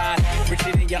more thighs.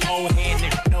 Richer than your old hand,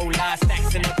 nigga, no lies.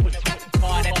 Stacks in the push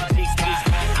card at the G-spot.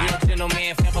 Real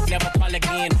gentleman, never call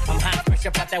again. I'm hot, fresh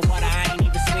up out that water, I ain't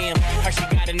even swim. Her, she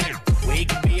got a nigga, where he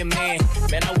could be a man.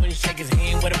 Man, I wouldn't shake his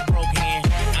hand with a broke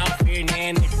hand. I'm fearing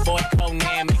that nigga, boy,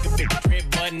 Conan. Make a bitch trip,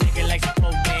 but nigga like she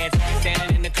pole dance.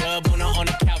 Standing in the club on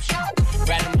the couch.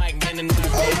 Grab the mic, man, and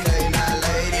okay, now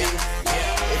ladies,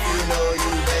 if you know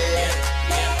you bad,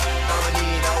 I'ma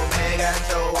need no man, got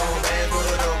your own band,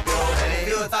 put up your hand. If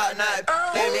you a top notch,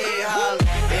 let me holler.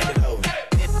 Bend it over,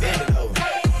 bend it over.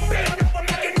 Bend over,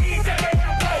 make your knees take it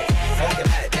up. Focus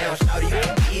that down, shout you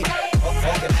can eat it.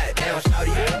 Focus that down, shout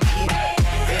you can eat it.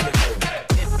 Bend it over,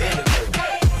 bend it over.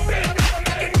 Bend over,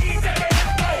 make your knees take it up.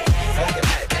 Focus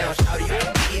that down, shout you can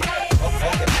eat it.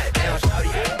 Focus that down, shout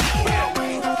you can eat it.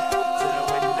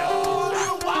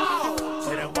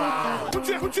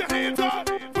 Put your hands up,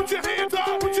 put your hands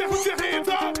up, put your hands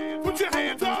up, put your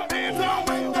hands up, hands up.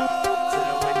 To the window,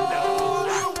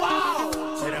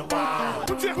 to the wall.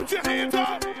 Put your hands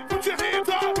up, put your hands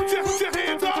up, put your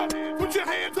hands up, put your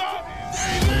hands up.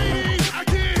 Hey ladies, I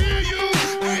can't hear you.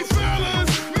 Hey fellas,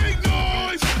 make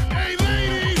noise. Hey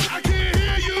ladies, I can't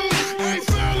hear you. Hey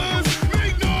fellas,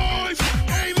 make noise.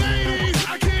 Hey ladies,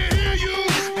 I can't hear you.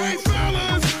 Hey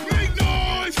fellas, make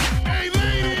noise. Hey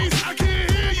ladies, I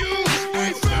can't hear you.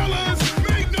 Hey fellas,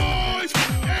 make noise.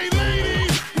 Hey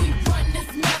ladies, we run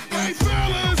this mother. Hey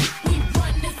fellas, we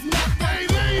run this mother. Hey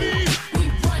ladies, we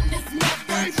run this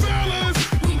mother. Hey fellas,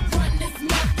 we run this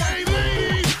mother. Hey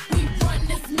ladies, we run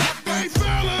this mother. Hey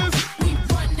fellas, we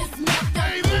run this mother.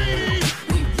 Hey ladies,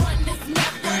 we run this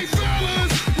mother. Hey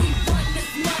fellas, we run this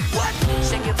mother. What?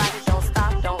 Shake your body, don't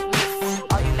stop, don't miss.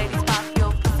 All you ladies pop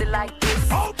your pussy like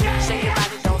this. Okay. Shake your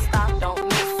body, don't stop, don't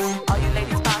miss. All you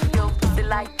ladies pop your pussy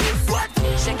like this. What?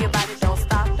 Shake your body, don't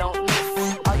stop, don't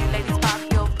miss. All you ladies pop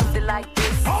your pussy like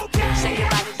this. Okay. Shake your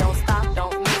body, don't stop,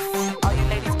 don't miss. All you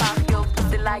ladies pop your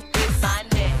pussy like this. My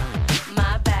neck,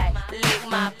 my back, lick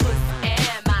my pussy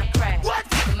and my crack. What?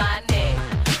 My neck,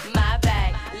 my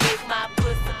back, lick my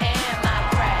pussy and my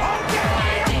crack. Okay.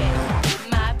 My neck,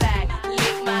 my back,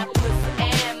 lick my pussy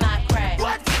and my crack.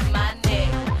 What? My neck,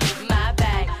 my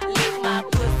back, lick my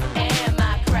pussy and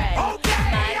my crack. Okay.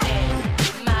 My neck,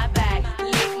 my back,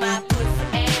 lick my pussy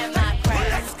and my crack.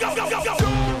 Let's go, go, go, go.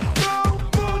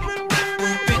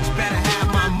 Bitch better have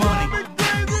my money.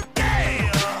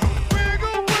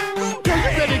 You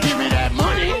better give me that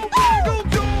money.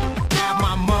 Have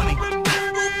my money.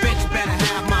 Bitch better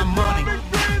have my money.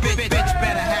 Bitch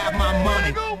better have my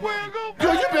money.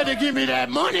 Girl, you better give me that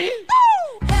money.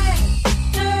 Baby,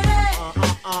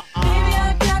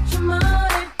 I got your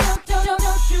money.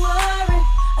 Don't you worry.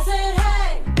 I said,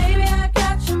 hey, baby, I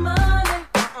got your money.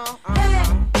 Hey,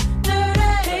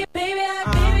 dirty. Baby, I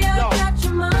got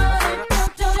your money.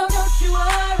 Don't you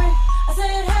worry. I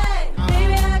said, hey,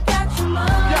 baby, I got your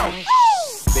money.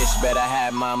 Bitch better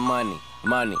have my money,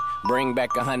 money. Bring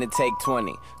back 100, take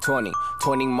 20, 20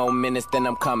 more minutes, then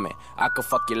I'm coming. I could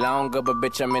fuck you longer, but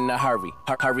bitch, I'm in a hurry.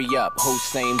 Hurry up,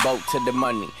 Hussein Bolt to the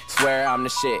money. Swear I'm the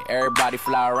shit, everybody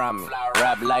fly around me.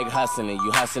 Rap like hustling,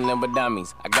 you hustling with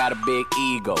dummies. I got a big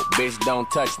ego, bitch, don't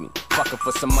touch me. Fucking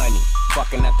for some money,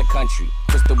 fucking at the country.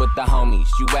 Twisted with the homies,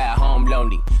 you at home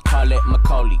lonely. Call it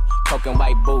Macaulay, poking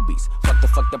white boobies.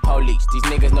 Fuck the police, these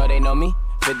niggas know they know me.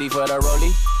 50 for the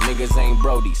rollie, niggas ain't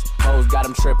brodies. Hoes got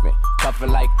them trippin',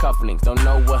 cuffin' like cufflinks. Don't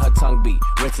know what her tongue be,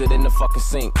 rinse it in the fucking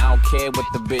sink. I don't care what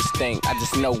the bitch think, I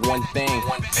just know one thing.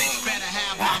 Bitch better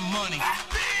have my money.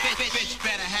 Bitch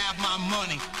better have my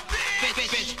money.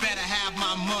 Bitch better have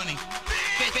my money.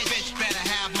 Bitch better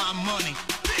have my money.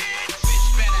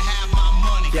 Bitch better have my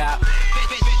money. Yeah.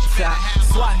 Bitch better have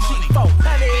my money.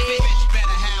 Bitch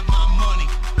better have my money.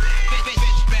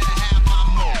 Bitch better have my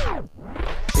money.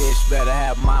 Bitch better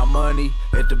have my money.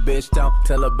 Hit the bitch down,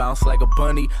 tell her bounce like a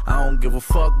bunny. I don't give a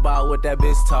fuck about what that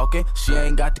bitch talking. She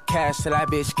ain't got the cash till that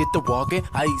bitch get to walking.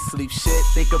 I eat, sleep, shit,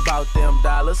 think about them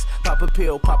dollars. Pop a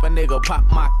pill, pop a nigga, pop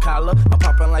my collar. I'm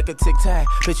popping like a tic-tac,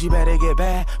 bitch, you better get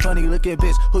bad. Funny looking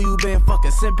bitch, who you been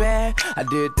fucking sent bad? I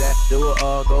did that, do it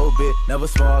all, go bit. Never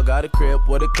small, got a crib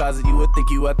with a closet. You would think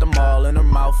you at the mall. In her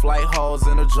mouth like holes,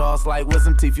 in her jaws like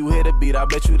wisdom teeth. You hit a beat, I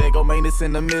bet you they gon' make this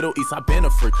in the Middle East. I been a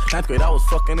freak. 9th grade, I was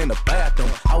fucking in the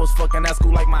bathroom. I was fucking at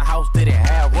school like my house didn't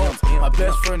have rooms. My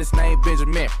best friend is named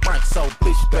Benjamin Frank, so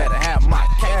bitch better have my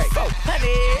cake. So, honey,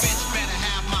 bitch better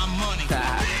have my money.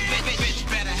 Bitch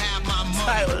better have my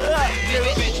money.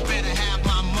 Bitch better have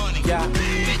my money. Yeah.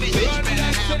 Bitch better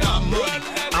have my money.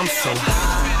 I'm so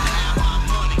high.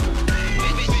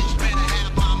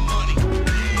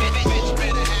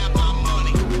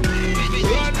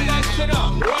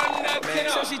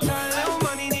 So she turned little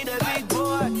money, need a big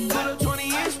boy. Put up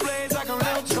 20-inch blades like a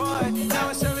real toy. Now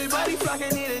it's everybody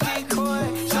flocking, need a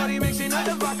decoy. Shorty mixing up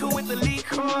the vodka with the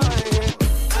liquor.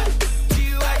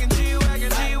 G-Wagon,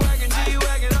 G-Wagon, G-Wagon,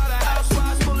 G-Wagon. All the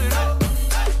housewives pulling up.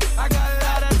 I got a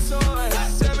lot of toys.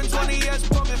 720S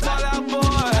pumping Fallout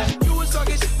Boy. You was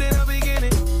talking shit in the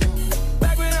beginning.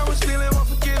 Back when I was feeling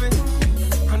unforgiving.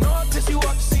 I know I pissed you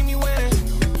off to see me winning.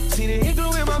 See the ink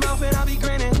glue in my mouth and I be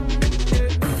grinning.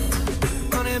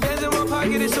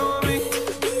 Pocket is on me.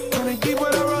 Gonna keep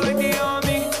what I roll like the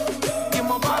army. Get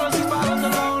more bottles, these bottles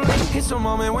alone. It's a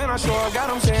moment when I show up, got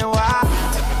them saying why.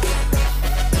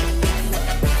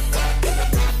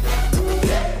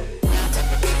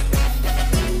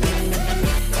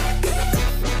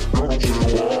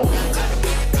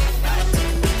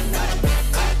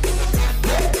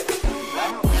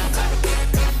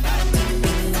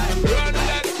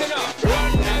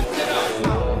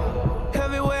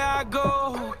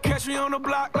 On the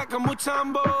block like a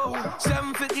Mutombo.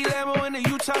 750 Lambo in the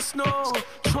Utah snow.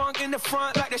 Trunk in the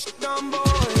front like that shit Dumbo.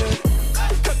 Yeah.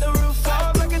 Cut the roof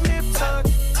off like a nip tuck.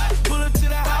 Pull up to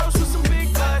the house with some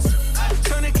big butts.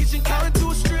 Turn the kitchen counter to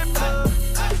a strip club.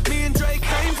 Me and Drake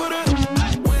came for the.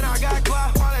 When I got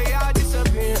quiet, all of y'all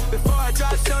disappear. Before I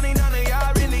drop Sony, none of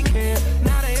y'all really care.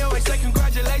 Now they always say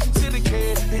congratulations to the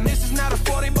kid. And this is not a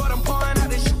 40, but I'm pouring out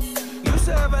this shit. Used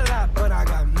to have a lot, but I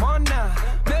got more now.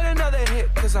 Made another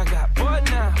hit, cause I got bored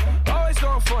now. Always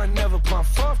going for it, never pump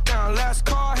fourth down. Last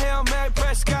call, Hail Mary,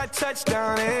 Prescott,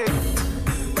 touchdown, hey.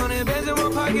 100 bands in my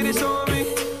pocket, it's on me.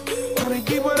 Gonna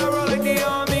keep what I roll like the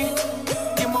army.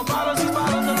 Get more bottles, these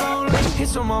bottles alone.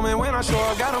 It's a moment when I show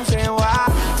up, got them saying why.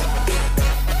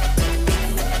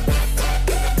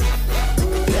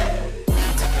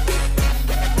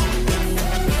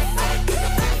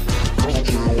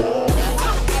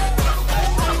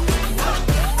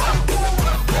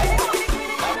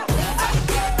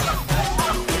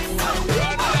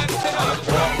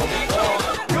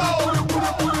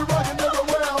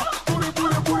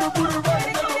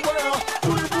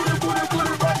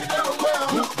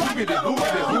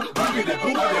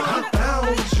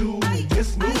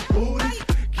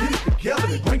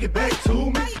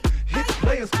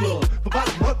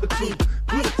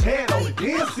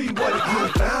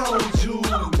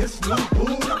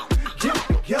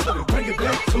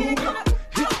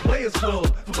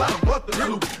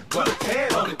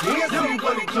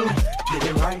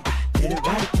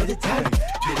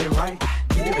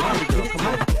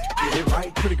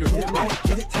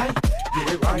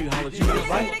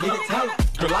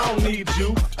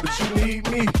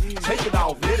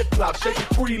 Shake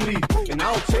it freely, and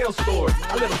I don't tell stories.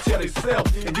 I let them tell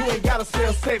themselves. And you ain't gotta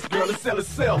sell sex, girl, it sell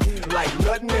itself like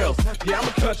nothing else. Yeah, I'm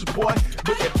a country boy,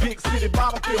 but that big city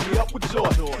bottle fill me up with joy.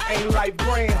 Ain't like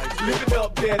brand, live it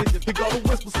up, daddy. We go to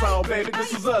whisper song, baby.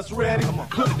 This is us, ready?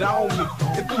 Put it on me,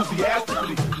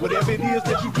 enthusiastically. Whatever it is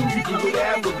that you do it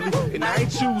admirably. And I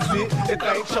ain't choose it, that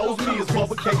thing chose me. It's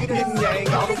publicated hidden yang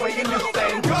all the way in this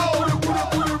thing. Go!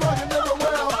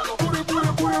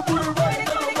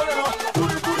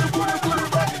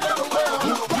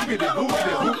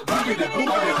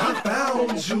 I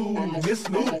found you, this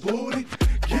new booty.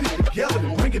 Get it together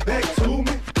and bring it back to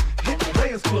me. Hit the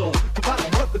Players Club for about a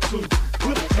month or two.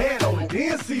 Put a pad on it,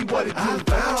 then see what it do. I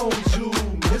found you,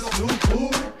 this new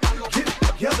booty. Get it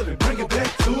together and bring it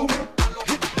back to me.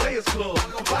 Hit the Players Club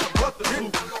for about a month or two.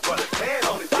 Put a pad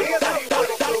on it, then see what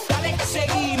it do. Dale que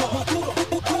seguimos, duro,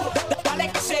 duro. Dale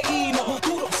que seguimos,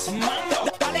 duro.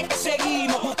 Dale que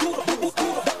seguimos, duro,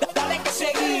 duro. Dale que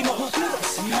seguimos, duro.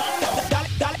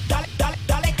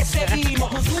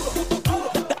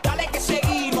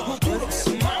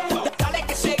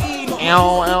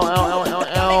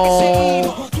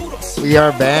 We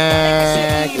are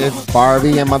back. It's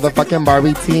Barbie and motherfucking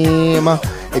Barbie team.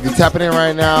 If you're tapping in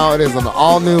right now, it is on the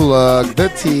all-new look, The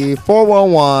T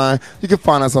 411. You can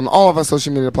find us on all of our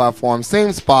social media platforms,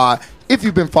 same spot. If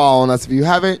you've been following us, if you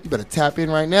haven't, you better tap in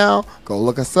right now. Go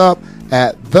look us up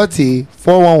at The T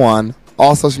 411,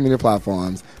 all social media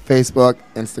platforms, Facebook,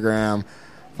 Instagram,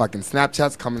 fucking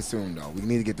Snapchat's coming soon, though. We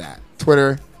need to get that.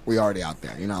 Twitter. We already out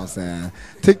there, you know what I'm saying?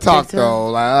 TikTok,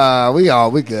 though, like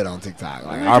we good on TikTok.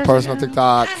 Like our personal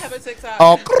TikTok. I have a TikTok.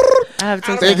 Oh, I have they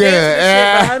TikTok. good.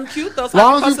 Yeah. I'm cute though, so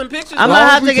I can post some pictures. I'm gonna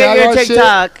have to get your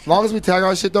TikTok. As long as we tag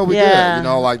our shit though, we Yeah. good. You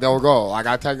know, like that will go. Like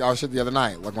I tagged our shit the other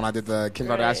night, like when I did the Kim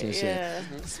Kardashian shit.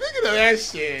 Speaking of that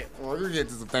shit, well, we'll get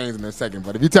to some things in a second.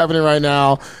 But if you're tapping in right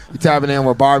now, you're tapping in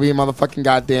with Barbie, motherfucking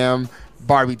goddamn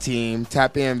Barbie team.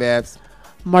 Tap in, Babs.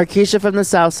 Markeisha from the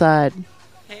South Side.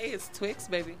 Hey, it's Twix,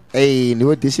 baby. Hey,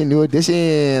 new edition.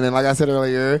 And like I said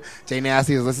earlier, Jay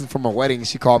Nasty is listening from her wedding.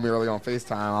 She called me earlier on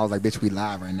FaceTime. I was like, bitch, we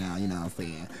live right now. You know what I'm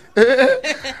saying?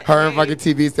 Her and fucking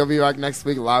TV still be back next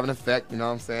week, live in effect. You know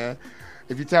what I'm saying?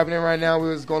 If you're tapping in right now, we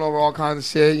was going over all kinds of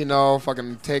shit. You know,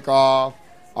 fucking take off.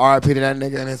 R.I.P. to that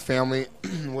nigga and his family.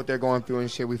 What they're going through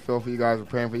and shit. We feel for you guys. We're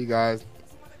praying for you guys.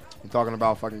 I'm talking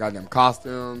about fucking goddamn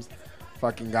costumes.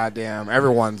 Fucking goddamn,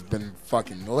 everyone's been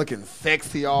fucking looking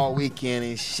sexy all weekend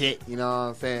and shit, you know what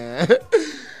I'm saying?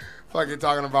 Fucking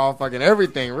talking about fucking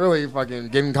everything, really fucking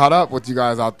getting caught up with you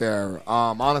guys out there,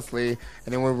 honestly.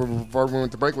 And then before we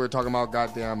went to break, we were talking about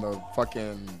goddamn the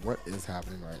fucking, what is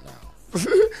happening right now?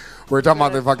 We were talking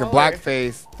about the fucking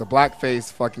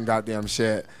blackface fucking goddamn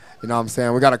shit, you know what I'm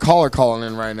saying? We got a caller calling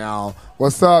in right now.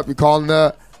 What's up? You calling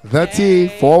the T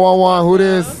 411? Who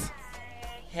this?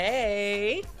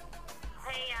 Hey.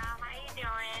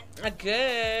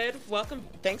 Good. Welcome.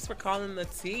 Thanks for calling the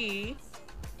T.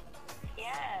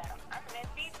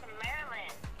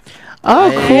 Oh,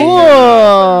 Hey,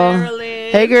 cool.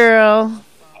 Maryland. Hey, girl.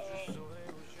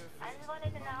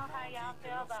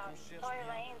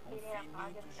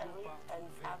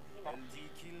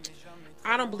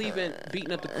 I don't believe in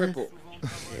beating up the cripple.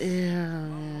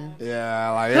 Yeah,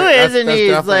 like Who isn't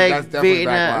he like beating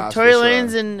up? Tory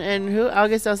Lanez and who?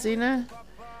 August Alsina?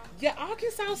 Yeah,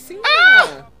 August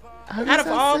Alsina. August Out of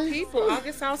all Alsina? people,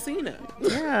 August Alsina.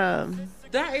 Yeah.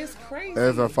 That is crazy.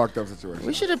 It's a fucked up situation.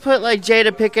 We should have put like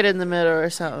Jada Pickett in the middle or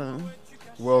something.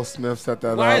 Will Smith set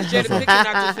that Why up. is Jada Pickett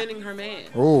not defending her man?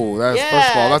 Oh, that's first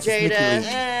of all, that's a sneaky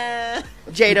link.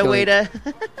 Jada Waiter.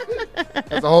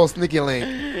 That's a whole sneaky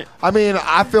link. I mean,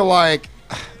 I feel like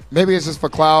maybe it's just for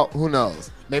clout. Who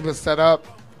knows? Maybe it's set up.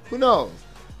 Who knows?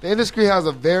 The industry has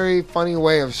a very funny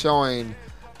way of showing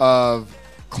of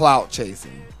clout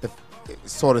chasing, if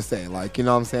so to say. Like, you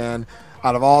know what I'm saying?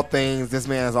 Out of all things, this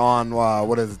man's on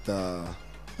what is it,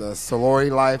 the sorority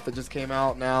life that just came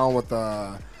out now with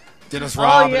Dennis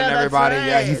Rodman and everybody. Right.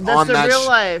 Yeah, he's That's on that. Surreal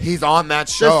Life. He's on that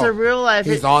show. The Surreal Life.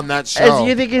 He's on that show.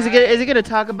 You think is he gonna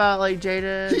talk about like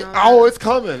Jada? And all Oh, it's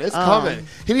coming. It's coming.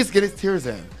 He needs to get his tears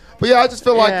in. But yeah, I just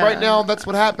feel like right now that's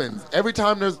what happens. Every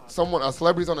time there's a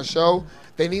celebrity's on a show,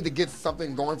 they need to get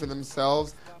something going for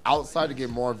themselves outside to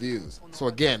get more views. So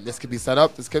again, this could be set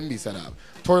up. This couldn't be set up.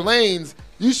 Tory Lanez,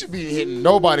 you should be hitting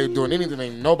nobody, doing anything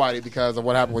to nobody because of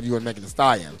what happened with you and Megan Thee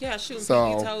Stallion. Yeah, shooting So-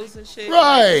 pinky toes and shit.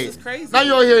 Right. This is crazy. Now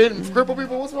you're out here hitting cripple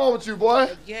people. What's wrong with you, boy?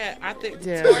 Yeah, I think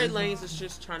Yeah. Tory Lanez is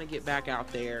just trying to get back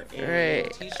out there. And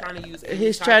Right. He's trying to use.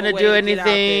 He's type trying of to way do get out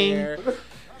anything. there.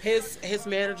 His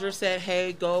manager said,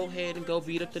 "Hey, go ahead and go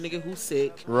beat up the nigga who's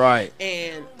sick, Right.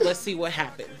 and let's see what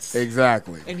happens."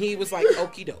 Exactly. And he was like,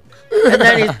 "Okie doke." And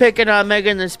then he's picking on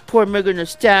poor Megan Thee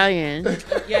Stallion.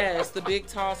 Yes, the big,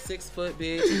 tall, 6 foot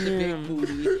bitch with the big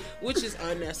booty, which is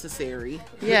unnecessary.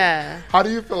 Yeah. How do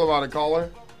you feel about it,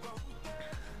 caller?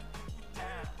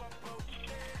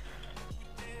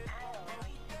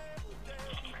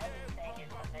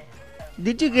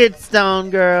 Did you get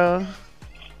stoned, girl?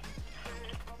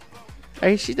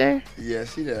 Are she there? Yeah,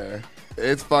 she there.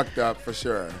 It's fucked up for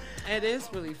sure. It is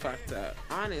really fucked up,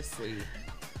 honestly.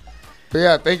 But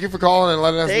yeah, thank you for calling and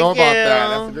letting us know about that.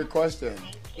 That's a you. good question.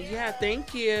 Yeah,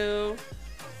 thank you.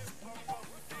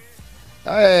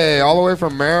 Hey, all the way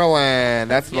from Maryland.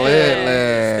 That's lit.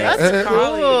 That's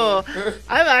cool.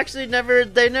 I've actually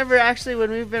they never actually,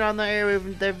 when we've been on the air,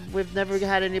 we've never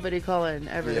had anybody call in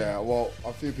ever. Yeah, well,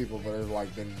 a few people, but it's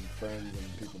like been friends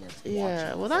and people that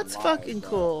Yeah, well, that's fucking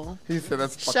cool. He said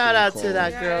that's fucking Shout out cool. to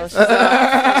that girl.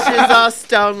 She's all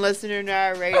stoned listener to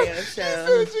our radio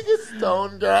show. She get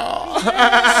stoned, girl. She's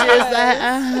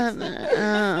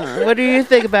like, what do you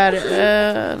think about it?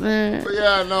 But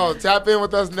yeah, no, tap in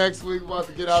with us next week. We're about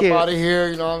to get up Cute. out of here,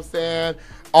 you know what I'm saying?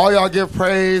 All y'all give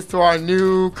praise to our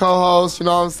new co-host, you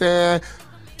know what I'm saying?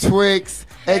 Twix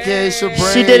aka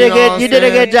Shabray. She did a good. You did a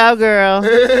good job, girl.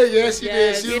 Yes, she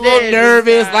did. She was a little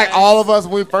nervous, like all of us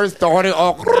when we first started.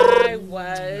 I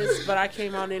was, but I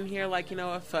came on in here like, you know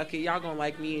what, fuck it. Y'all gonna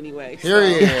like me anyway.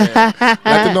 Period. Let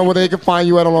them know where they can find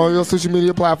you at on all your social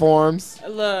media platforms.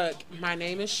 Look, my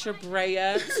name is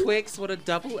Shabrea Twix with a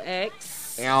double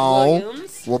X.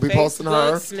 Williams. We'll be posting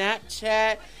her.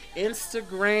 Snapchat,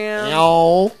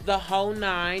 Instagram, the whole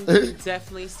nine. You can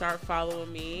definitely start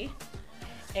following me.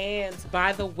 And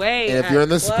by the way, if you're in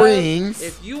the Springs,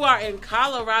 if you are in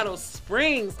Colorado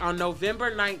Springs on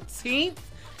November 19th,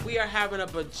 we are having a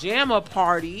pajama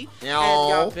party. And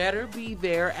y'all better be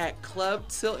there at Club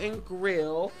Tilt and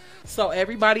Grill. So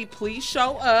everybody please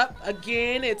show up.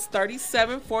 Again, it's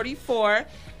 3744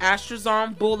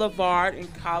 Astrazon Boulevard in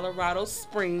Colorado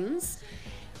Springs.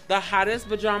 The hottest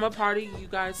pajama party you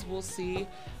guys will see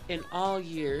in all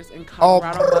years in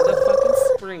Colorado motherfucking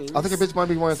Springs. I think a bitch might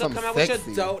be wearing something come out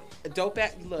sexy. with your dope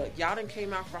ass. Look, y'all done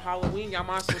came out for Halloween. Y'all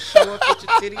might as well show up with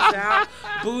your titties out,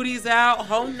 booties out,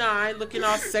 whole nine, looking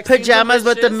all sexy. Pajamas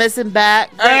with the missing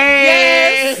back.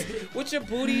 Yes, with your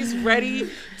booties ready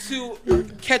to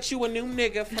catch you a new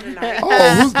nigga for the night.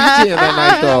 Oh, who's DJing that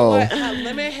night though?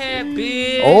 Lemon Head,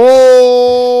 bitch.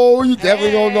 Oh, you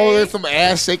definitely don't know there's some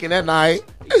ass shaking that night.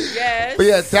 Yes. But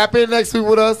yeah, tap in next week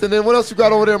with us, and then what else you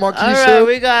got over there, Marquisha? All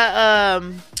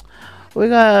right, we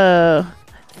got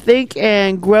Think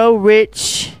and Grow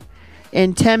Rich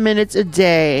in 10 Minutes a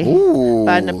Day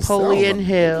by Napoleon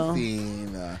Hill.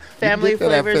 Family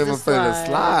Flavors to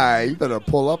Slide. You better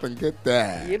pull up and get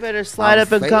that. You better slide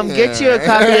up and come get you a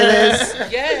copy of this.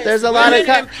 Yes. There's a lot of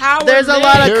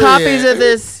copies of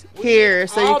this here,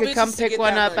 so you can come pick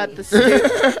one up at the store.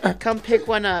 Come pick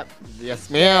one up. Yes,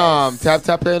 ma'am.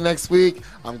 Tap in next week.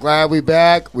 I'm glad we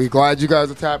back. We glad you guys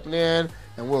are tapping in,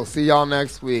 and we'll see y'all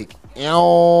next week.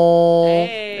 Hey.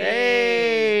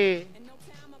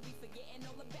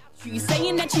 You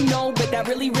saying that you know, but I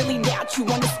really, really doubt you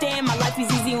understand. My life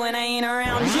is easy when I ain't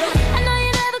around you. I know